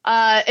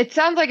 It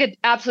sounds like an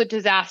absolute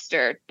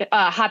disaster.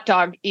 Hot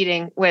dog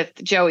eating with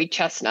Joey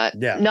Chestnut.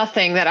 Yeah.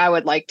 Nothing that I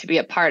would like to be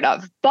a part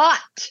of.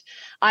 But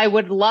I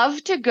would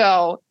love to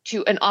go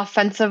to an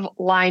offensive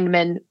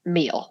lineman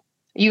meal.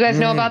 You guys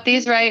know about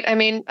these, right? I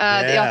mean,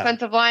 the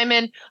offensive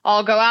linemen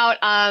all go out.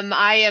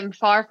 I am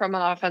far from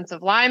an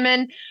offensive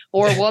lineman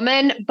or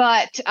woman,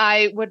 but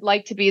I would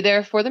like to be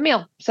there for the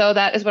meal. So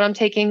that is what I'm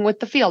taking with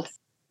the field.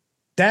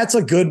 That's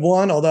a good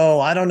one, although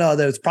I don't know.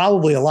 There's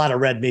probably a lot of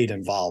red meat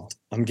involved,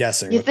 I'm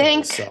guessing. You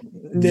think? Those, so.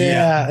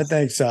 Yeah, I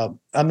think so.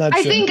 I'm not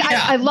sure.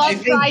 I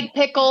love fried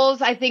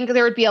pickles. I think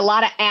there would be a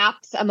lot of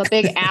apps. I'm a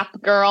big app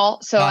girl,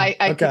 so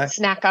I could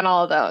snack on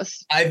all of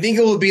those. I think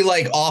it would be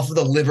like off of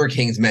the Liver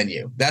Kings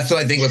menu. That's what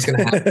I think what's going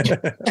to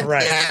happen.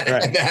 Right.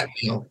 That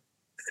meal.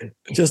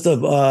 Just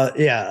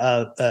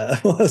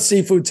a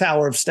seafood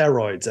tower of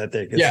steroids, I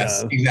think.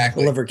 Yes,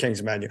 exactly. Liver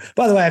King's menu.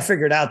 By the way, I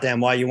figured out, Dan,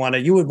 why you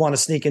would want to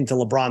sneak into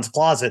LeBron's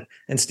closet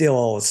and steal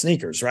all his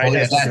sneakers, right?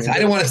 I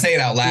didn't want to say it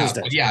out loud.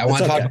 But I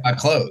want to talk about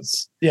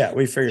clothes. Yeah,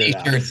 we figured it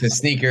out. T-shirts and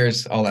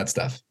sneakers, all that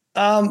stuff.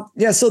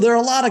 So there are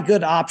a lot of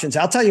good options.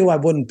 I'll tell you who I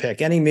wouldn't pick.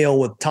 Any meal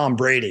with Tom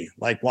Brady,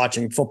 like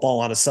watching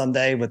football on a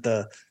Sunday with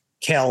the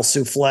kale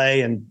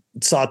souffle and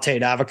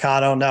sauteed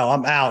avocado. No,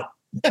 I'm out.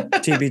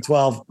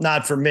 TB12,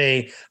 not for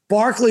me.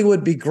 Barkley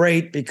would be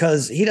great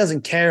because he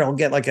doesn't care. He'll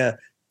get like a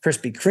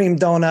Krispy Kreme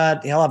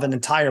donut. He'll have an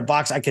entire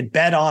box. I could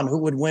bet on who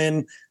would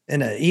win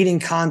in an eating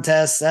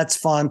contest. That's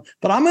fun.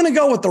 But I'm going to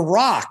go with The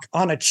Rock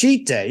on a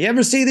cheat day. You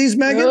ever see these,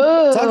 Megan?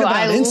 Ooh, Talk about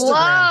I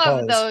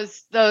Instagram love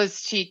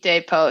those cheat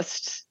day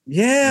posts.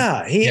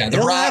 Yeah. He'll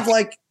have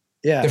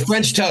the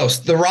French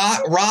toast. The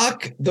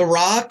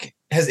Rock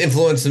has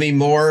influenced me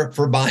more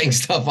for buying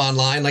stuff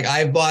online. Like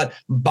I've bought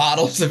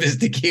bottles of his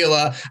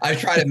tequila. I've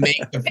tried to make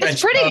the French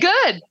It's pretty toast.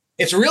 good.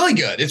 It's really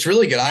good. It's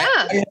really good. Yeah.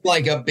 I am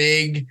like a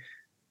big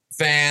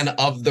fan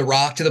of The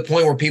Rock to the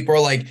point where people are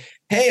like,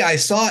 hey, I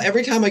saw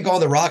every time I go on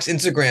The Rock's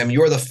Instagram,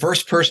 you're the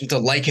first person to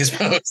like his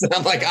post. And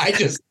I'm like,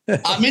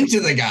 I'm into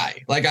the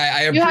guy. Like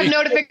you have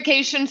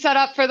notification set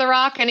up for The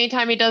Rock.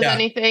 Anytime he does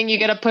anything, you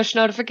get a push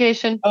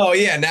notification. Oh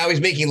yeah. Now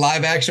he's making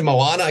live action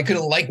Moana. I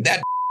couldn't like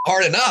that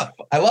hard enough.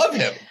 I love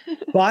him.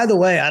 By the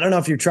way, I don't know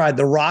if you tried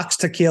The Rock's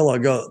tequila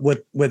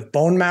with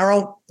bone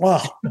marrow.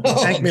 Oh,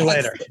 thank me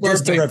later.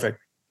 It's terrific.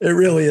 It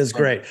really is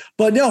great.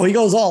 But no, he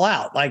goes all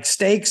out, like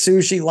steak,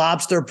 sushi,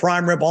 lobster,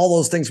 prime rib, all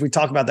those things we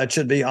talk about that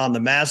should be on the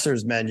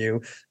Masters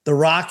menu. The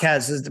Rock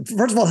first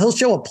of all, he'll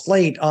show a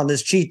plate on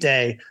this cheat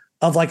day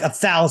of like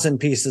 1,000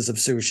 pieces of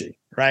sushi,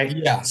 right?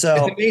 Yeah.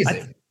 So it's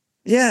amazing.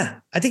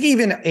 I think he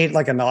even ate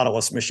like a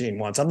Nautilus machine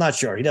once. I'm not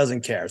sure. He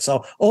doesn't care.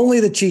 So only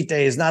the cheat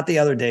days, not the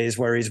other days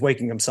where he's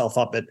waking himself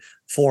up at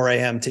 4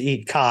 a.m. to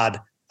eat cod.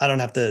 I don't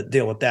have to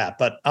deal with that.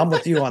 But I'm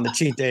with you on the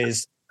cheat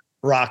days,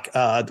 Rock,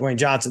 Dwayne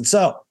Johnson.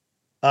 So,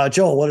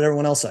 Joel, what did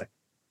everyone else say?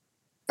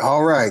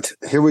 All right,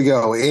 here we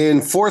go.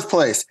 In fourth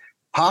place,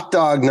 Hot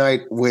Dog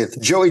Night with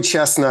Joey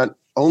Chestnut,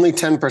 only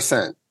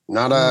 10%.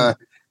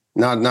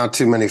 Not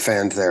too many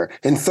fans there.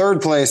 In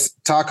third place,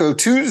 Taco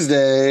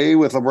Tuesday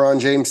with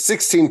LeBron James,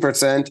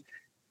 16%.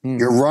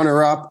 Your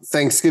runner-up,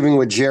 Thanksgiving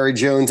with Jerry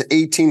Jones,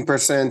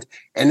 18%.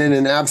 And in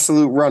an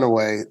absolute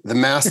runaway, the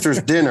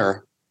Masters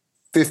Dinner,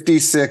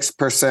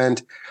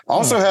 56%.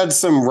 Also had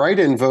some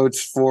write-in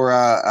votes for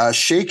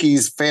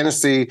Shakey's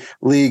Fantasy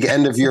League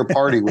end-of-year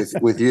party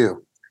with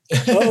you.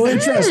 Oh,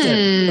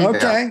 interesting.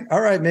 Okay. Yeah.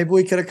 All right. Maybe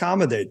we could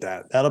accommodate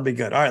that. That'll be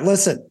good. All right.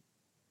 Listen.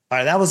 All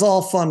right. That was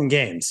all fun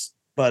games.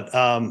 But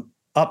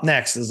up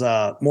next is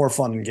more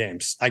fun and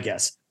games, I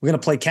guess. We're going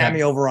to play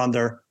Cameo Over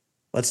Under.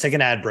 Let's take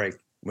an ad break.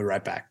 We'll be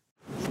right back.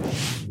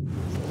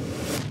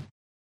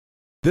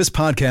 This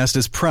podcast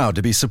is proud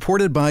to be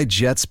supported by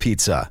Jets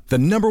Pizza, the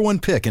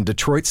 #1 pick in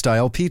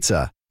Detroit-style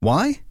pizza.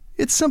 Why?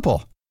 It's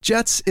simple.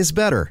 Jets is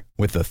better.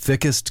 With the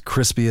thickest,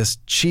 crispiest,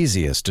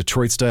 cheesiest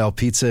Detroit-style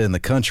pizza in the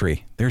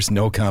country, there's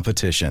no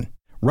competition.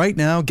 Right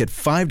now, get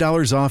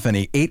 $5 off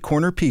any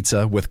 8-corner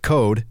pizza with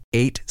code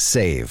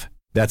 8SAVE.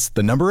 That's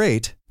the number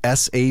 8,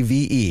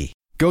 SAVE.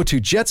 Go to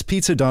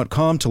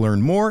jetspizza.com to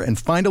learn more and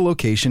find a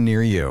location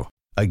near you.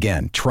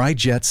 Again, try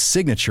Jet's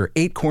signature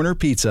 8-corner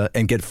pizza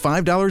and get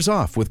 $5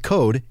 off with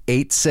code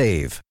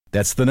 8SAVE.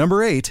 That's the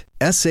number 8,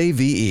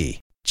 SAVE.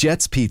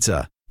 Jet's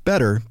Pizza.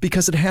 Better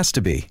because it has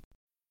to be.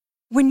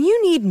 When you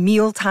need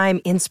mealtime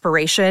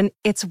inspiration,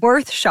 it's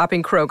worth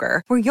shopping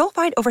Kroger, where you'll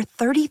find over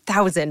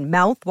 30,000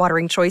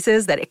 mouth-watering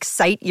choices that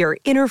excite your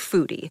inner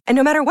foodie. And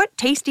no matter what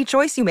tasty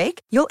choice you make,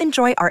 you'll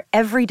enjoy our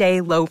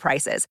everyday low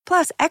prices,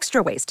 plus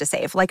extra ways to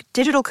save, like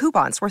digital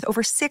coupons worth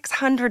over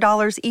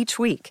 $600 each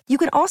week. You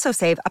can also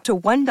save up to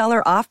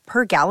 $1 off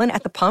per gallon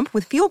at the pump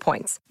with fuel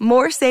points.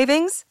 More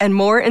savings and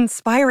more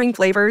inspiring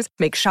flavors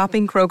make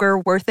shopping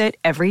Kroger worth it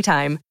every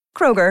time.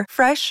 Kroger,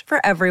 fresh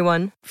for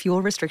everyone.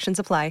 Fuel restrictions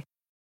apply.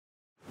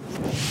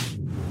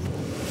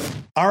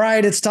 All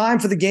right, it's time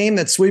for the game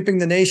that's sweeping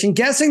the nation.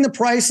 Guessing the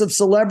price of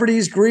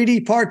celebrities' greedy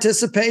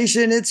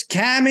participation. It's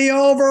Cameo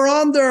Over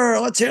Under.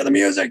 Let's hear the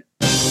music.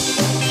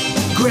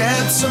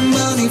 Grab some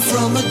money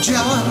from a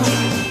jar.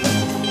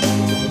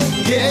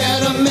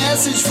 Get a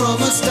message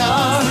from a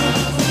star.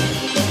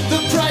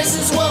 The price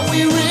is what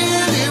we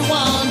really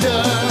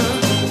wonder.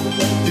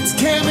 It's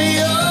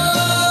Cameo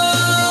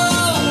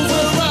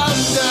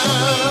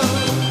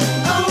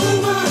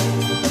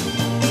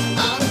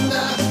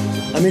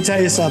Let me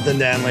tell you something,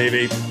 Dan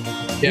Levy.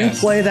 Yes. You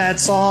play that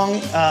song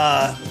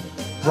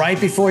right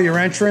before your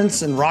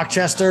entrance in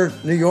Rochester,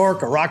 New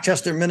York, or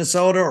Rochester,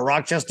 Minnesota, or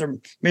Rochester,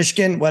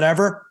 Michigan,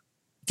 whatever.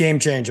 Game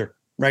changer,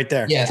 right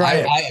there. Yeah,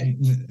 Try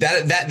it.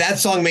 That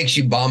song makes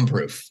you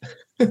bomb-proof.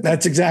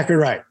 That's exactly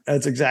right.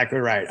 That's exactly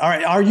right. All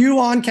right, are you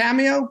on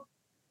Cameo?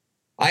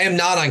 I am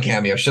not on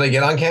Cameo. Should I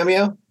get on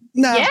Cameo?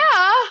 No. Yeah.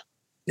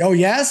 Oh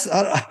yes.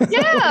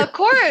 Yeah, of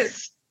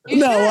course.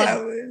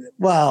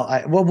 Well,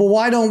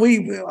 why don't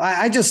we?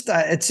 I just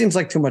it seems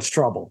like too much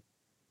trouble.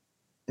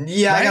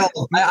 Yeah,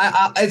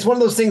 right? It's one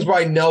of those things where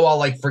I know I'll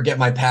like forget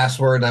my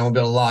password and I won't be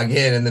able to log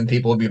in, and then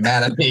people will be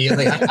mad at me.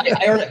 Like,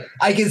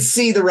 I can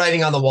see the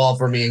writing on the wall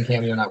for me and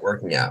Cameo not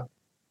working out.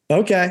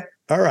 Okay,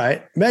 all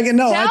right, Megan.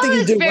 No, Sal I think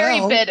you do very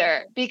well.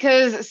 bitter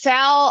because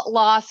Sal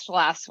lost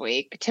last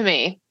week to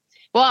me.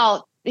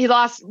 Well, he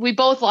lost. We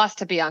both lost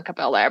to Bianca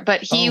Belair,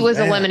 but he was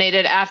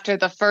eliminated after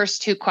the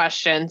first 2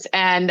 questions,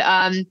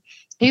 and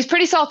he's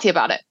pretty salty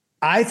about it.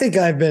 I think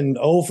I've been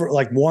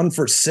 1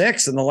 for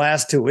 6 in the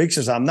last 2 weeks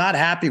or so. I'm not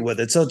happy with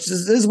it. So this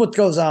is what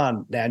goes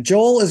on, Dan.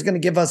 Joel is going to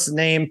give us the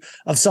name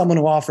of someone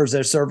who offers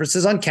their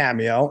services on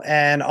Cameo,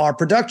 and our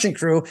production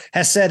crew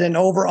has set an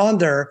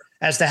over-under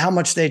as to how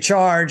much they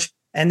charge,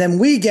 and then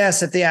we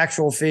guess if the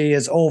actual fee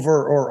is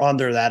over or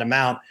under that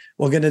amount.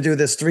 We're going to do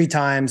this 3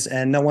 times,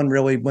 and no one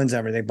really wins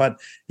everything. But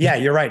yeah,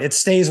 you're right. It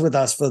stays with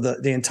us for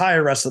the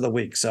entire rest of the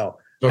week. So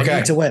I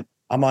need to win.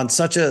 I'm on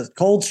such a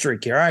cold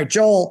streak here. All right,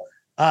 Joel.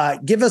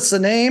 Give us the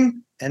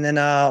name, and then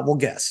we'll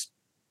guess.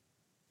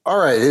 All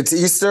right, it's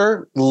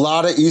Easter. A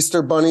lot of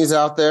Easter bunnies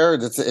out there.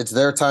 It's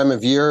their time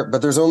of year,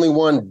 but there's only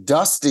one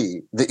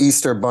Dusty, the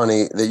Easter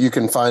bunny, that you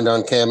can find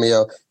on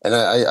Cameo. And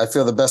I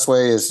feel the best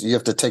way is you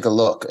have to take a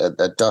look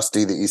at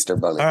Dusty, the Easter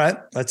bunny. All right,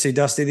 let's see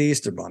Dusty, the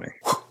Easter bunny.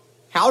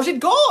 How's it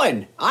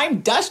going?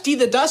 I'm Dusty,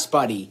 the Dust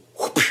Bunny.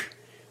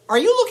 Are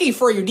you looking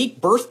for a unique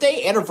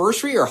birthday,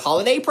 anniversary, or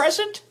holiday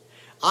present?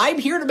 I'm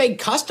here to make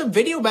custom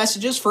video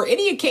messages for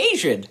any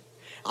occasion.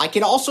 I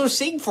can also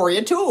sing for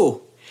you,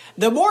 too.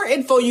 The more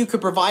info you can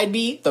provide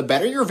me, the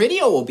better your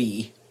video will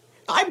be.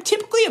 I'm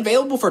typically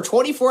available for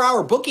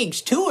 24-hour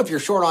bookings, too, if you're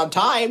short on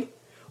time.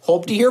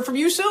 Hope to hear from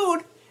you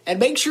soon. And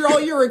make sure all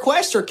your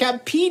requests are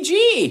kept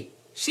PG.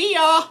 See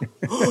ya.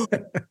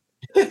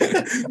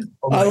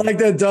 I like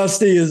that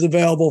Dusty is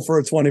available for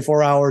a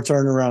 24-hour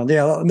turnaround.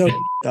 Yeah, no,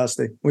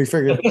 Dusty. We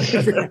figured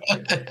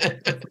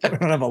I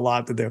don't have a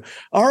lot to do.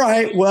 All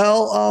right.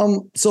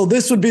 Well, so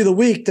this would be the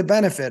week to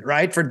benefit,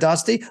 right? For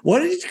Dusty.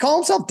 What did he call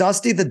himself?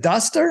 Dusty the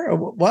Duster? Or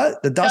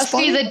what? The Dust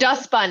Bunny? Dusty the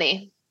Dust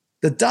Bunny.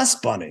 The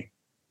Dust Bunny.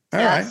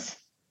 All right.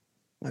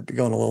 Might be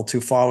going a little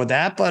too far with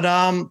that, but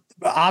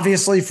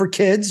obviously for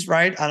kids,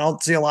 right? I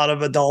don't see a lot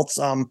of adults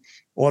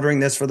ordering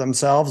this for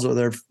themselves or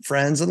their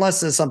friends, unless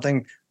there's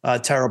something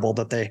terrible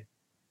that they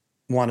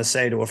want to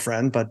say to a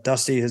friend. But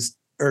Dusty has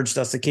urged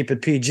us to keep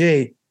it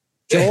PG.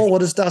 Joel,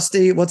 what's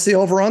the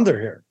over-under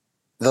here?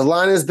 The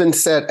line has been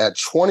set at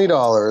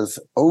 $20,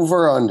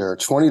 over-under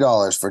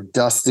 $20 for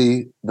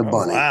Dusty the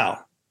Bunny.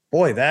 Wow.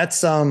 Boy,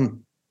 that's wow.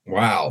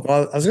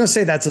 Well, I was going to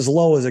say that's as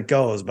low as it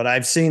goes, but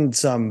I've seen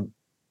some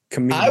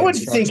comedians. I would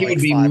think it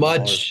would be $5.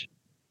 Much.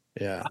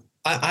 Yeah.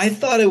 I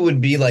thought it would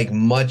be like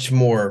much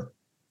more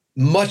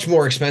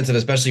expensive,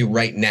 especially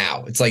right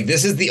now. It's like,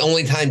 this is the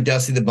only time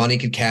Dusty the Bunny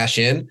could cash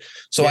in.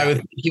 So I would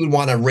think he would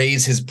want to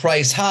raise his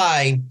price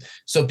high.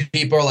 So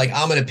people are like,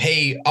 I'm going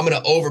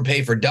to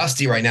overpay for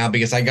Dusty right now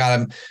because I got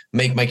to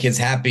make my kids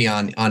happy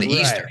on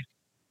Easter.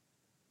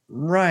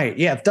 Right.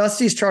 Yeah. If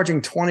Dusty's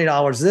charging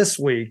 $20 this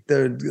week,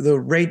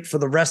 the rate for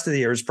the rest of the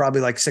year is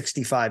probably like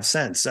 65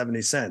 cents,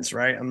 70 cents,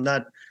 right?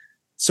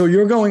 So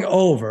you're going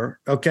over.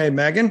 Okay,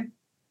 Megan?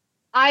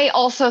 I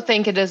also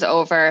think it is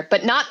over,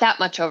 but not that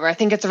much over. I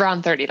think it's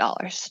around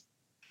 $30.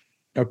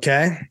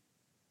 Okay.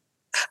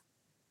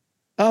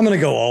 I'm going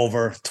to go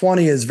over.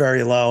 20 is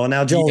very low. And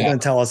now Joel's going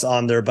to tell us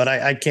under, but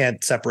I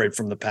can't separate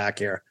from the pack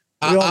here.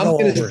 I'm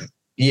going over.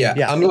 Yeah,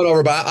 I'm going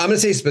over, but I'm going to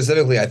say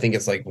specifically, I think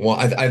it's like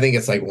I think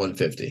it's like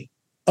 150.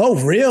 Oh,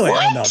 really?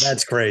 Oh, no,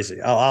 that's crazy.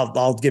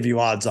 I'll give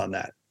you odds on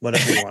that.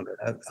 Whatever you want.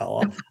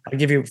 I'll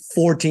give you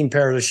 14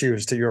 pairs of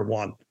shoes to your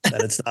one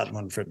that it's not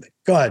 150.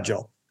 Go ahead,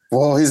 Joel.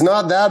 Well, he's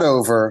not that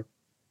over,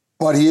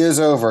 but he is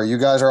over. You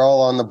guys are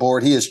all on the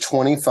board. He is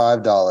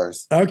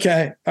 $25.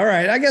 Okay. All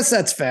right. I guess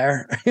that's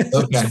fair.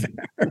 Okay.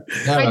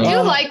 I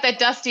do like that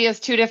Dusty has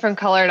 2 different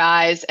colored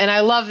eyes, and I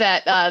love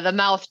that the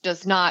mouth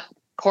does not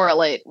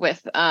correlate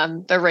with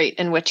the rate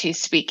in which he's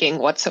speaking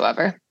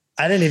whatsoever.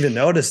 I didn't even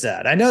notice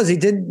that. I know he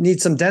did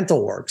need some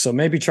dental work, so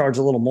maybe charge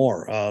a little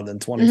more than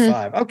 25.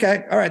 Mm-hmm.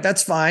 Okay. All right.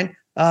 That's fine.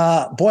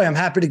 Boy, I'm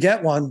happy to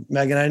get one,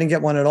 Megan. I didn't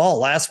get one at all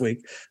last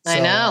week. So,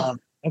 I know.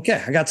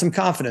 Okay, I got some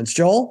confidence.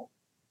 Joel,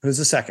 who's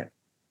the second?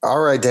 All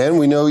right, Dan,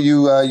 we know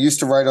you used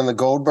to write on the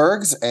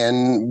Goldbergs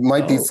and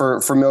might be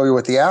familiar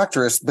with the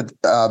actress, but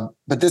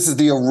this is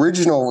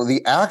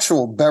the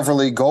actual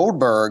Beverly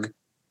Goldberg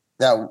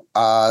that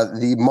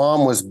the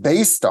mom was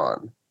based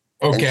on.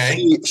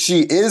 Okay. And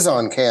she is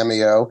on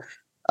Cameo.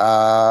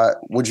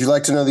 Would you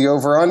like to know the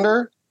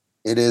over-under?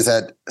 It is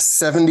at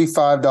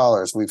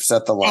 $75. We've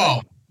set the line.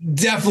 Oh.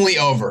 Definitely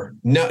over.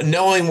 No,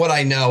 knowing what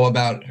I know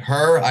about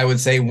her, I would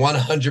say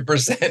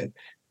 100%.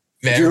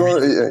 You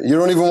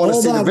don't even want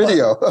to see the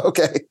video.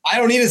 Okay. I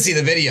don't need to see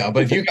the video,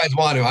 but if you guys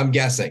want to, I'm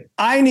guessing.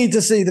 I need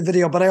to see the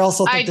video, but I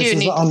also think this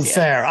is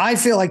unfair. I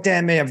feel like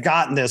Dan may have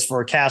gotten this for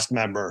a cast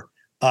member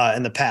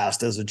in the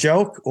past as a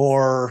joke,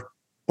 or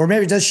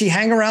maybe does she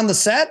hang around the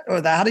set?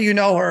 Or how do you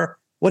know her?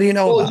 What do you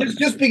know about her?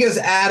 Just because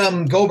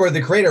Adam Goldberg,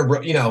 the creator,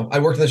 I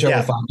worked on the show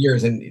for 5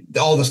 years, and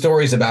all the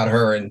stories about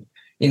her, and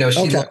she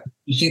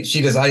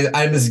does.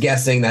 I'm just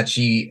guessing that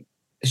she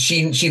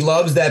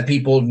loves that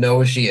people know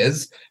who she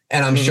is,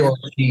 and I'm sure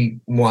she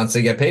wants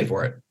to get paid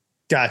for it.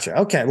 Gotcha.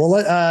 Okay. Well,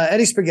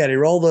 Eddie Spaghetti,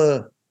 roll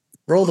the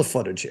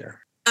footage here.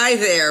 Hi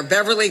there,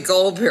 Beverly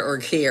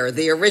Goldberg here,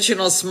 the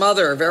original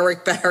smother of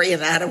Eric Barry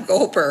and Adam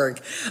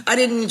Goldberg. I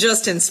didn't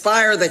just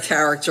inspire the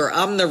character,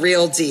 I'm the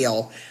real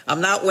deal. I'm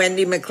not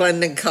Wendy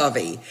McClendon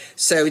Covey.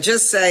 So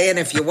just saying,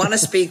 if you want to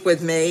speak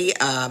with me,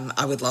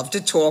 I would love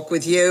to talk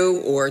with you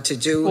or to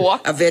do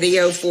a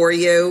video for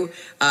you.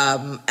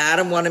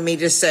 Adam wanted me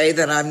to say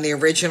that I'm the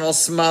original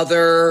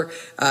smother,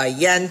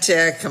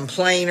 Yenta,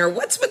 complainer.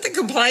 What's with the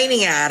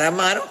complaining, Adam?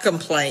 I don't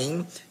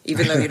complain,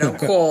 even though you don't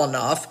call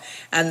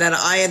enough. And then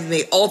I am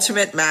the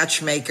ultimate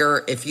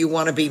matchmaker if you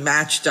want to be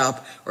matched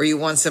up or you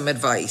want some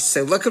advice.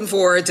 So looking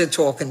forward to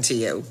talking to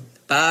you.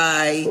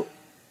 Bye.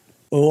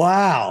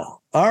 Wow.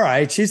 All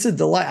right. She's a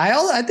delight.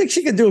 I think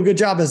she could do a good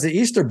job as the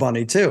Easter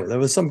Bunny, too. There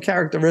was some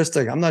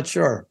characteristic. I'm not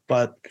sure,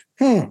 but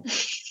All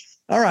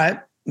right.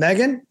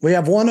 Megan, we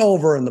have one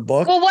over in the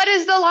book. Well, what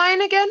is the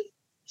line again?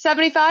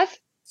 75?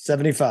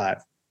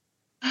 75.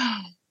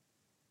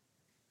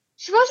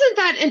 She wasn't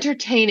that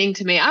entertaining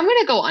to me. I'm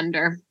going to go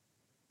under.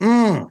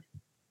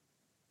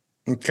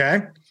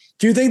 Okay.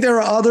 Do you think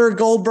there are other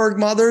Goldberg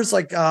mothers?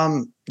 Like,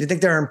 do you think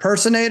they're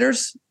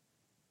impersonators?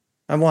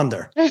 I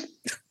wonder.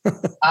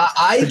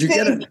 I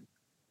think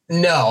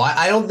no.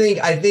 I don't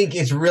think. I think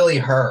it's really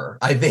her.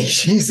 I think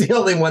she's the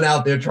only one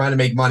out there trying to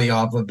make money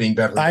off of being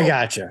Beverly. I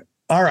gotcha.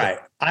 All right.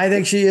 I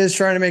think she is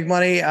trying to make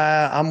money.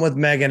 I'm with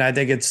Megan. I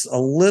think it's a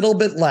little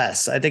bit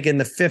less. I think in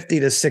the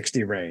 50 to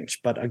 60 range.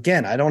 But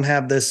again, I don't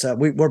have this.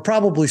 We're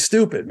probably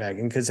stupid,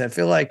 Megan, because I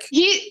feel like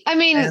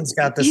Dan's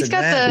got this advantage.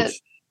 Got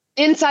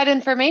the inside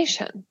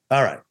information.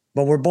 All right.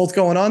 But we're both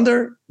going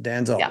under.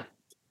 Dan's over. Yeah.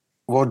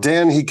 Well,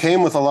 Dan, he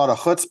came with a lot of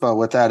chutzpah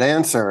with that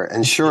answer.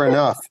 And sure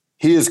enough,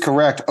 he is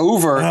correct.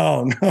 Over.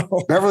 Oh,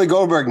 no. Beverly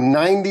Goldberg,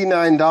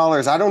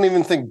 $99. I don't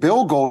even think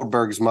Bill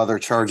Goldberg's mother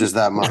charges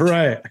that much.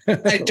 Right.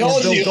 I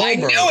told you.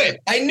 Goldberg.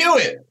 I knew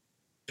it.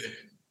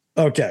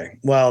 Okay.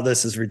 Well,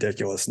 this is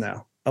ridiculous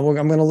now. I'm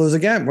going to lose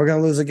again. We're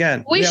going to lose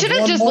again. We should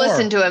have just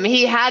listened to him.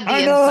 He had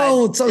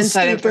the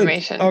inside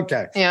information.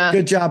 Okay. Yeah.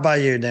 Good job by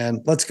you,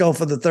 Dan. Let's go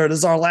for the third. This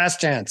is our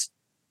last chance.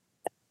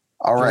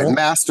 All right. Cool.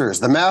 Masters.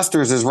 The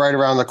Masters is right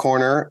around the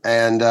corner,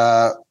 and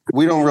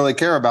we don't really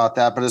care about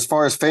that. But as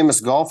far as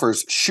famous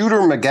golfers,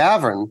 Shooter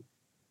McGavin,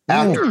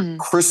 actor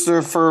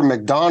Christopher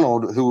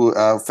McDonald, who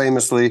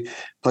famously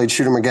played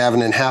Shooter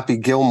McGavin in Happy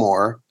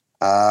Gilmore.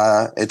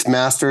 It's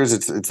Masters.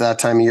 It's that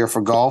time of year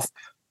for golf.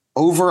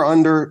 Over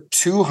under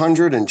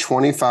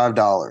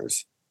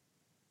 $225.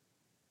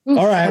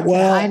 All right.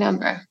 Well, high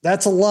number.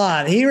 That's a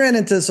lot. He ran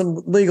into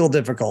some legal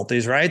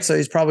difficulties, right? So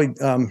he's probably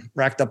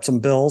racked up some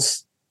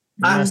bills.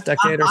 Last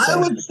decade or so. I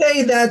would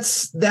say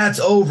that's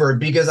over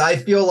because I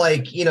feel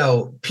like,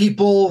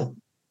 people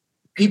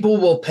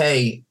will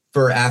pay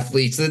for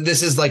athletes.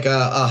 This is like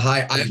a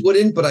high, I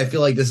wouldn't, but I feel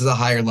like this is a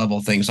higher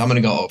level thing. So I'm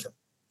going to go over.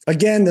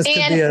 Again, this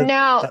could be a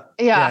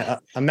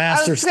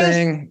Masters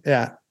thing.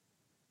 Yeah.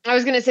 I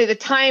was going to say the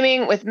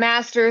timing with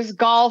Masters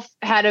golf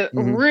had a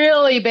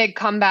really big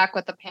comeback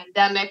with the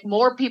pandemic.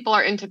 More people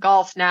are into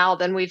golf now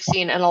than we've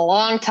seen in a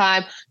long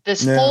time.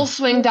 This Full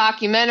Swing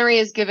documentary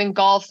is giving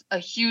golf a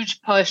huge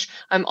push.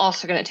 I'm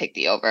also going to take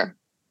the over.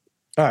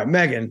 All right,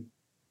 Megan.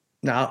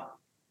 Now,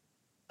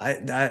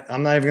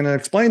 I'm not even going to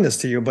explain this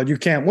to you, but you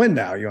can't win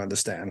now. You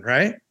understand,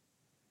 right?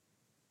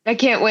 I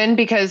can't win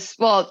because,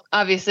 well,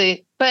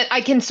 obviously, but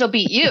I can still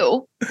beat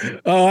you.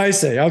 Oh, I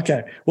see.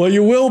 Okay. Well,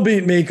 you will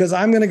beat me because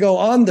I'm going to go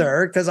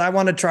under because I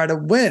want to try to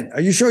win.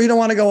 Are you sure you don't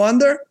want to go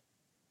under?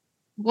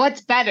 What's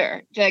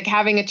better, like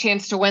having a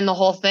chance to win the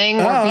whole thing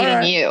or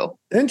beating you?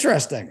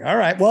 Interesting. All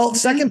right. Well,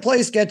 second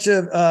place gets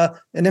you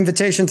an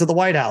invitation to the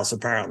White House,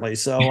 apparently.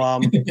 So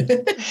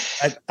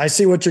I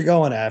see what you're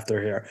going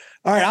after here.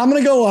 All right. I'm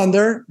going to go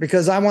under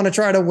because I want to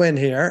try to win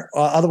here.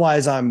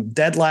 Otherwise, I'm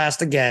dead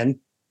last again.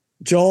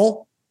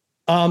 Joel?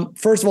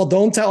 First of all,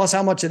 don't tell us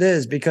how much it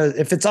is because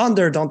if it's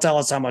under, don't tell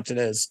us how much it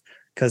is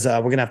because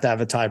we're going to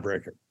have a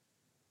tiebreaker.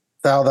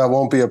 Now that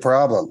won't be a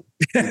problem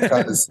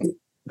because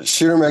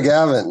Shooter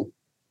McGavin,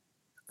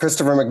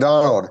 Christopher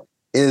McDonald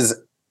is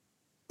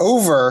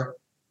over.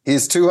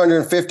 He's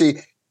 250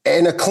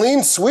 and a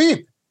clean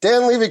sweep.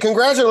 Dan Levy,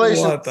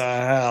 congratulations. What the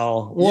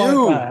hell?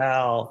 What the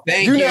hell?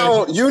 Thank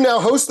you. You now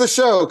host the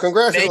show.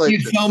 Congratulations. Thank you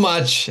so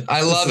much.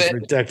 I love it.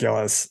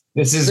 Ridiculous.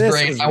 This is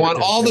great. I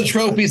want all the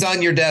trophies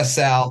on your desk,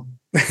 Sal.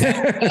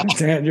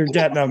 Dan, you're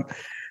getting them.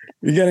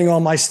 You're getting all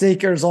my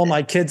sneakers, all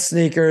my kids'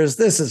 sneakers.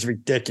 This is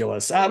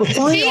ridiculous. You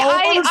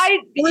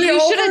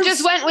should have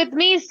just went with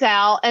me,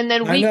 Sal, and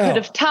then we could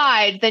have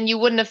tied. Then you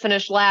wouldn't have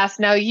finished last.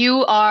 Now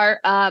you are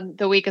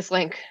the weakest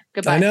link.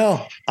 Goodbye. I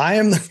know. I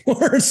am the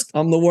worst.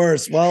 I'm the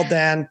worst. Well,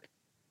 Dan,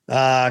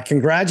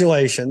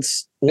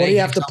 congratulations. What do you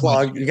have to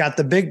plug? You got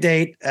the big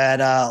date at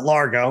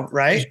Largo,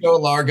 right? Show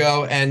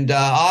Largo, and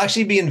I'll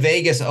actually be in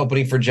Vegas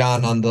opening for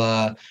John on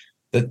the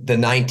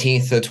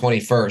 19th to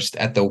 21st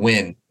at the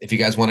Wynn. If you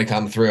guys want to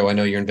come through, I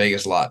know you're in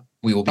Vegas a lot.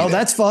 We will be there.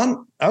 That's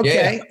fun.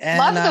 Okay. Yeah. And,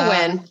 love the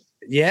Wynn.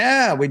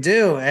 Yeah, we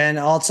do. And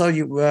also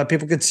you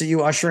people could see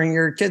you ushering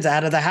your kids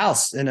out of the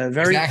house in a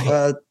very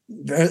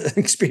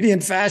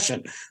expedient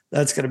fashion.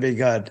 That's going to be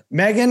good.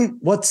 Megan,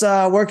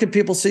 where can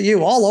people see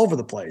you? All over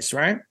the place,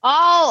 right?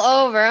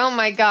 All over. Oh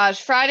my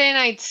gosh. Friday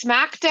night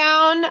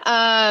SmackDown.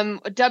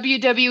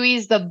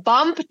 WWE's The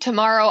Bump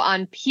tomorrow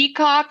on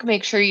Peacock.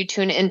 Make sure you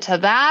tune into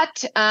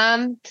that.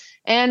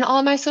 And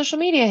all my social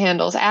media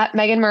handles at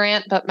Megan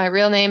Morant, but my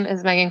real name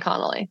is Megan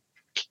Connolly.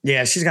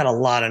 Yeah, she's got a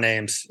lot of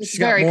names. She's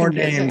got more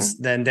names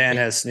than Dan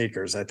has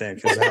sneakers, I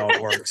think, is how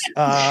it works.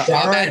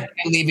 I'm at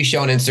Dan Levy Show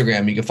on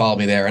Instagram. You can follow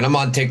me there. And I'm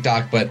on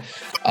TikTok, but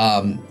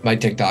my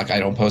TikTok, I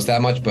don't post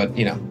that much, but,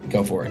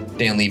 go for it.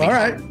 Dan Levy. All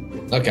right.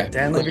 Okay.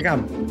 Dan Levy.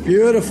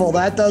 Beautiful.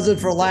 That does it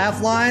for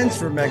Laugh Lines,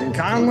 for Megan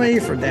Connolly,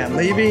 for Dan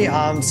Levy.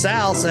 I'm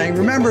Sal saying,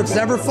 remember, it's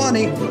never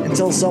funny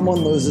until someone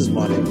loses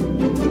money.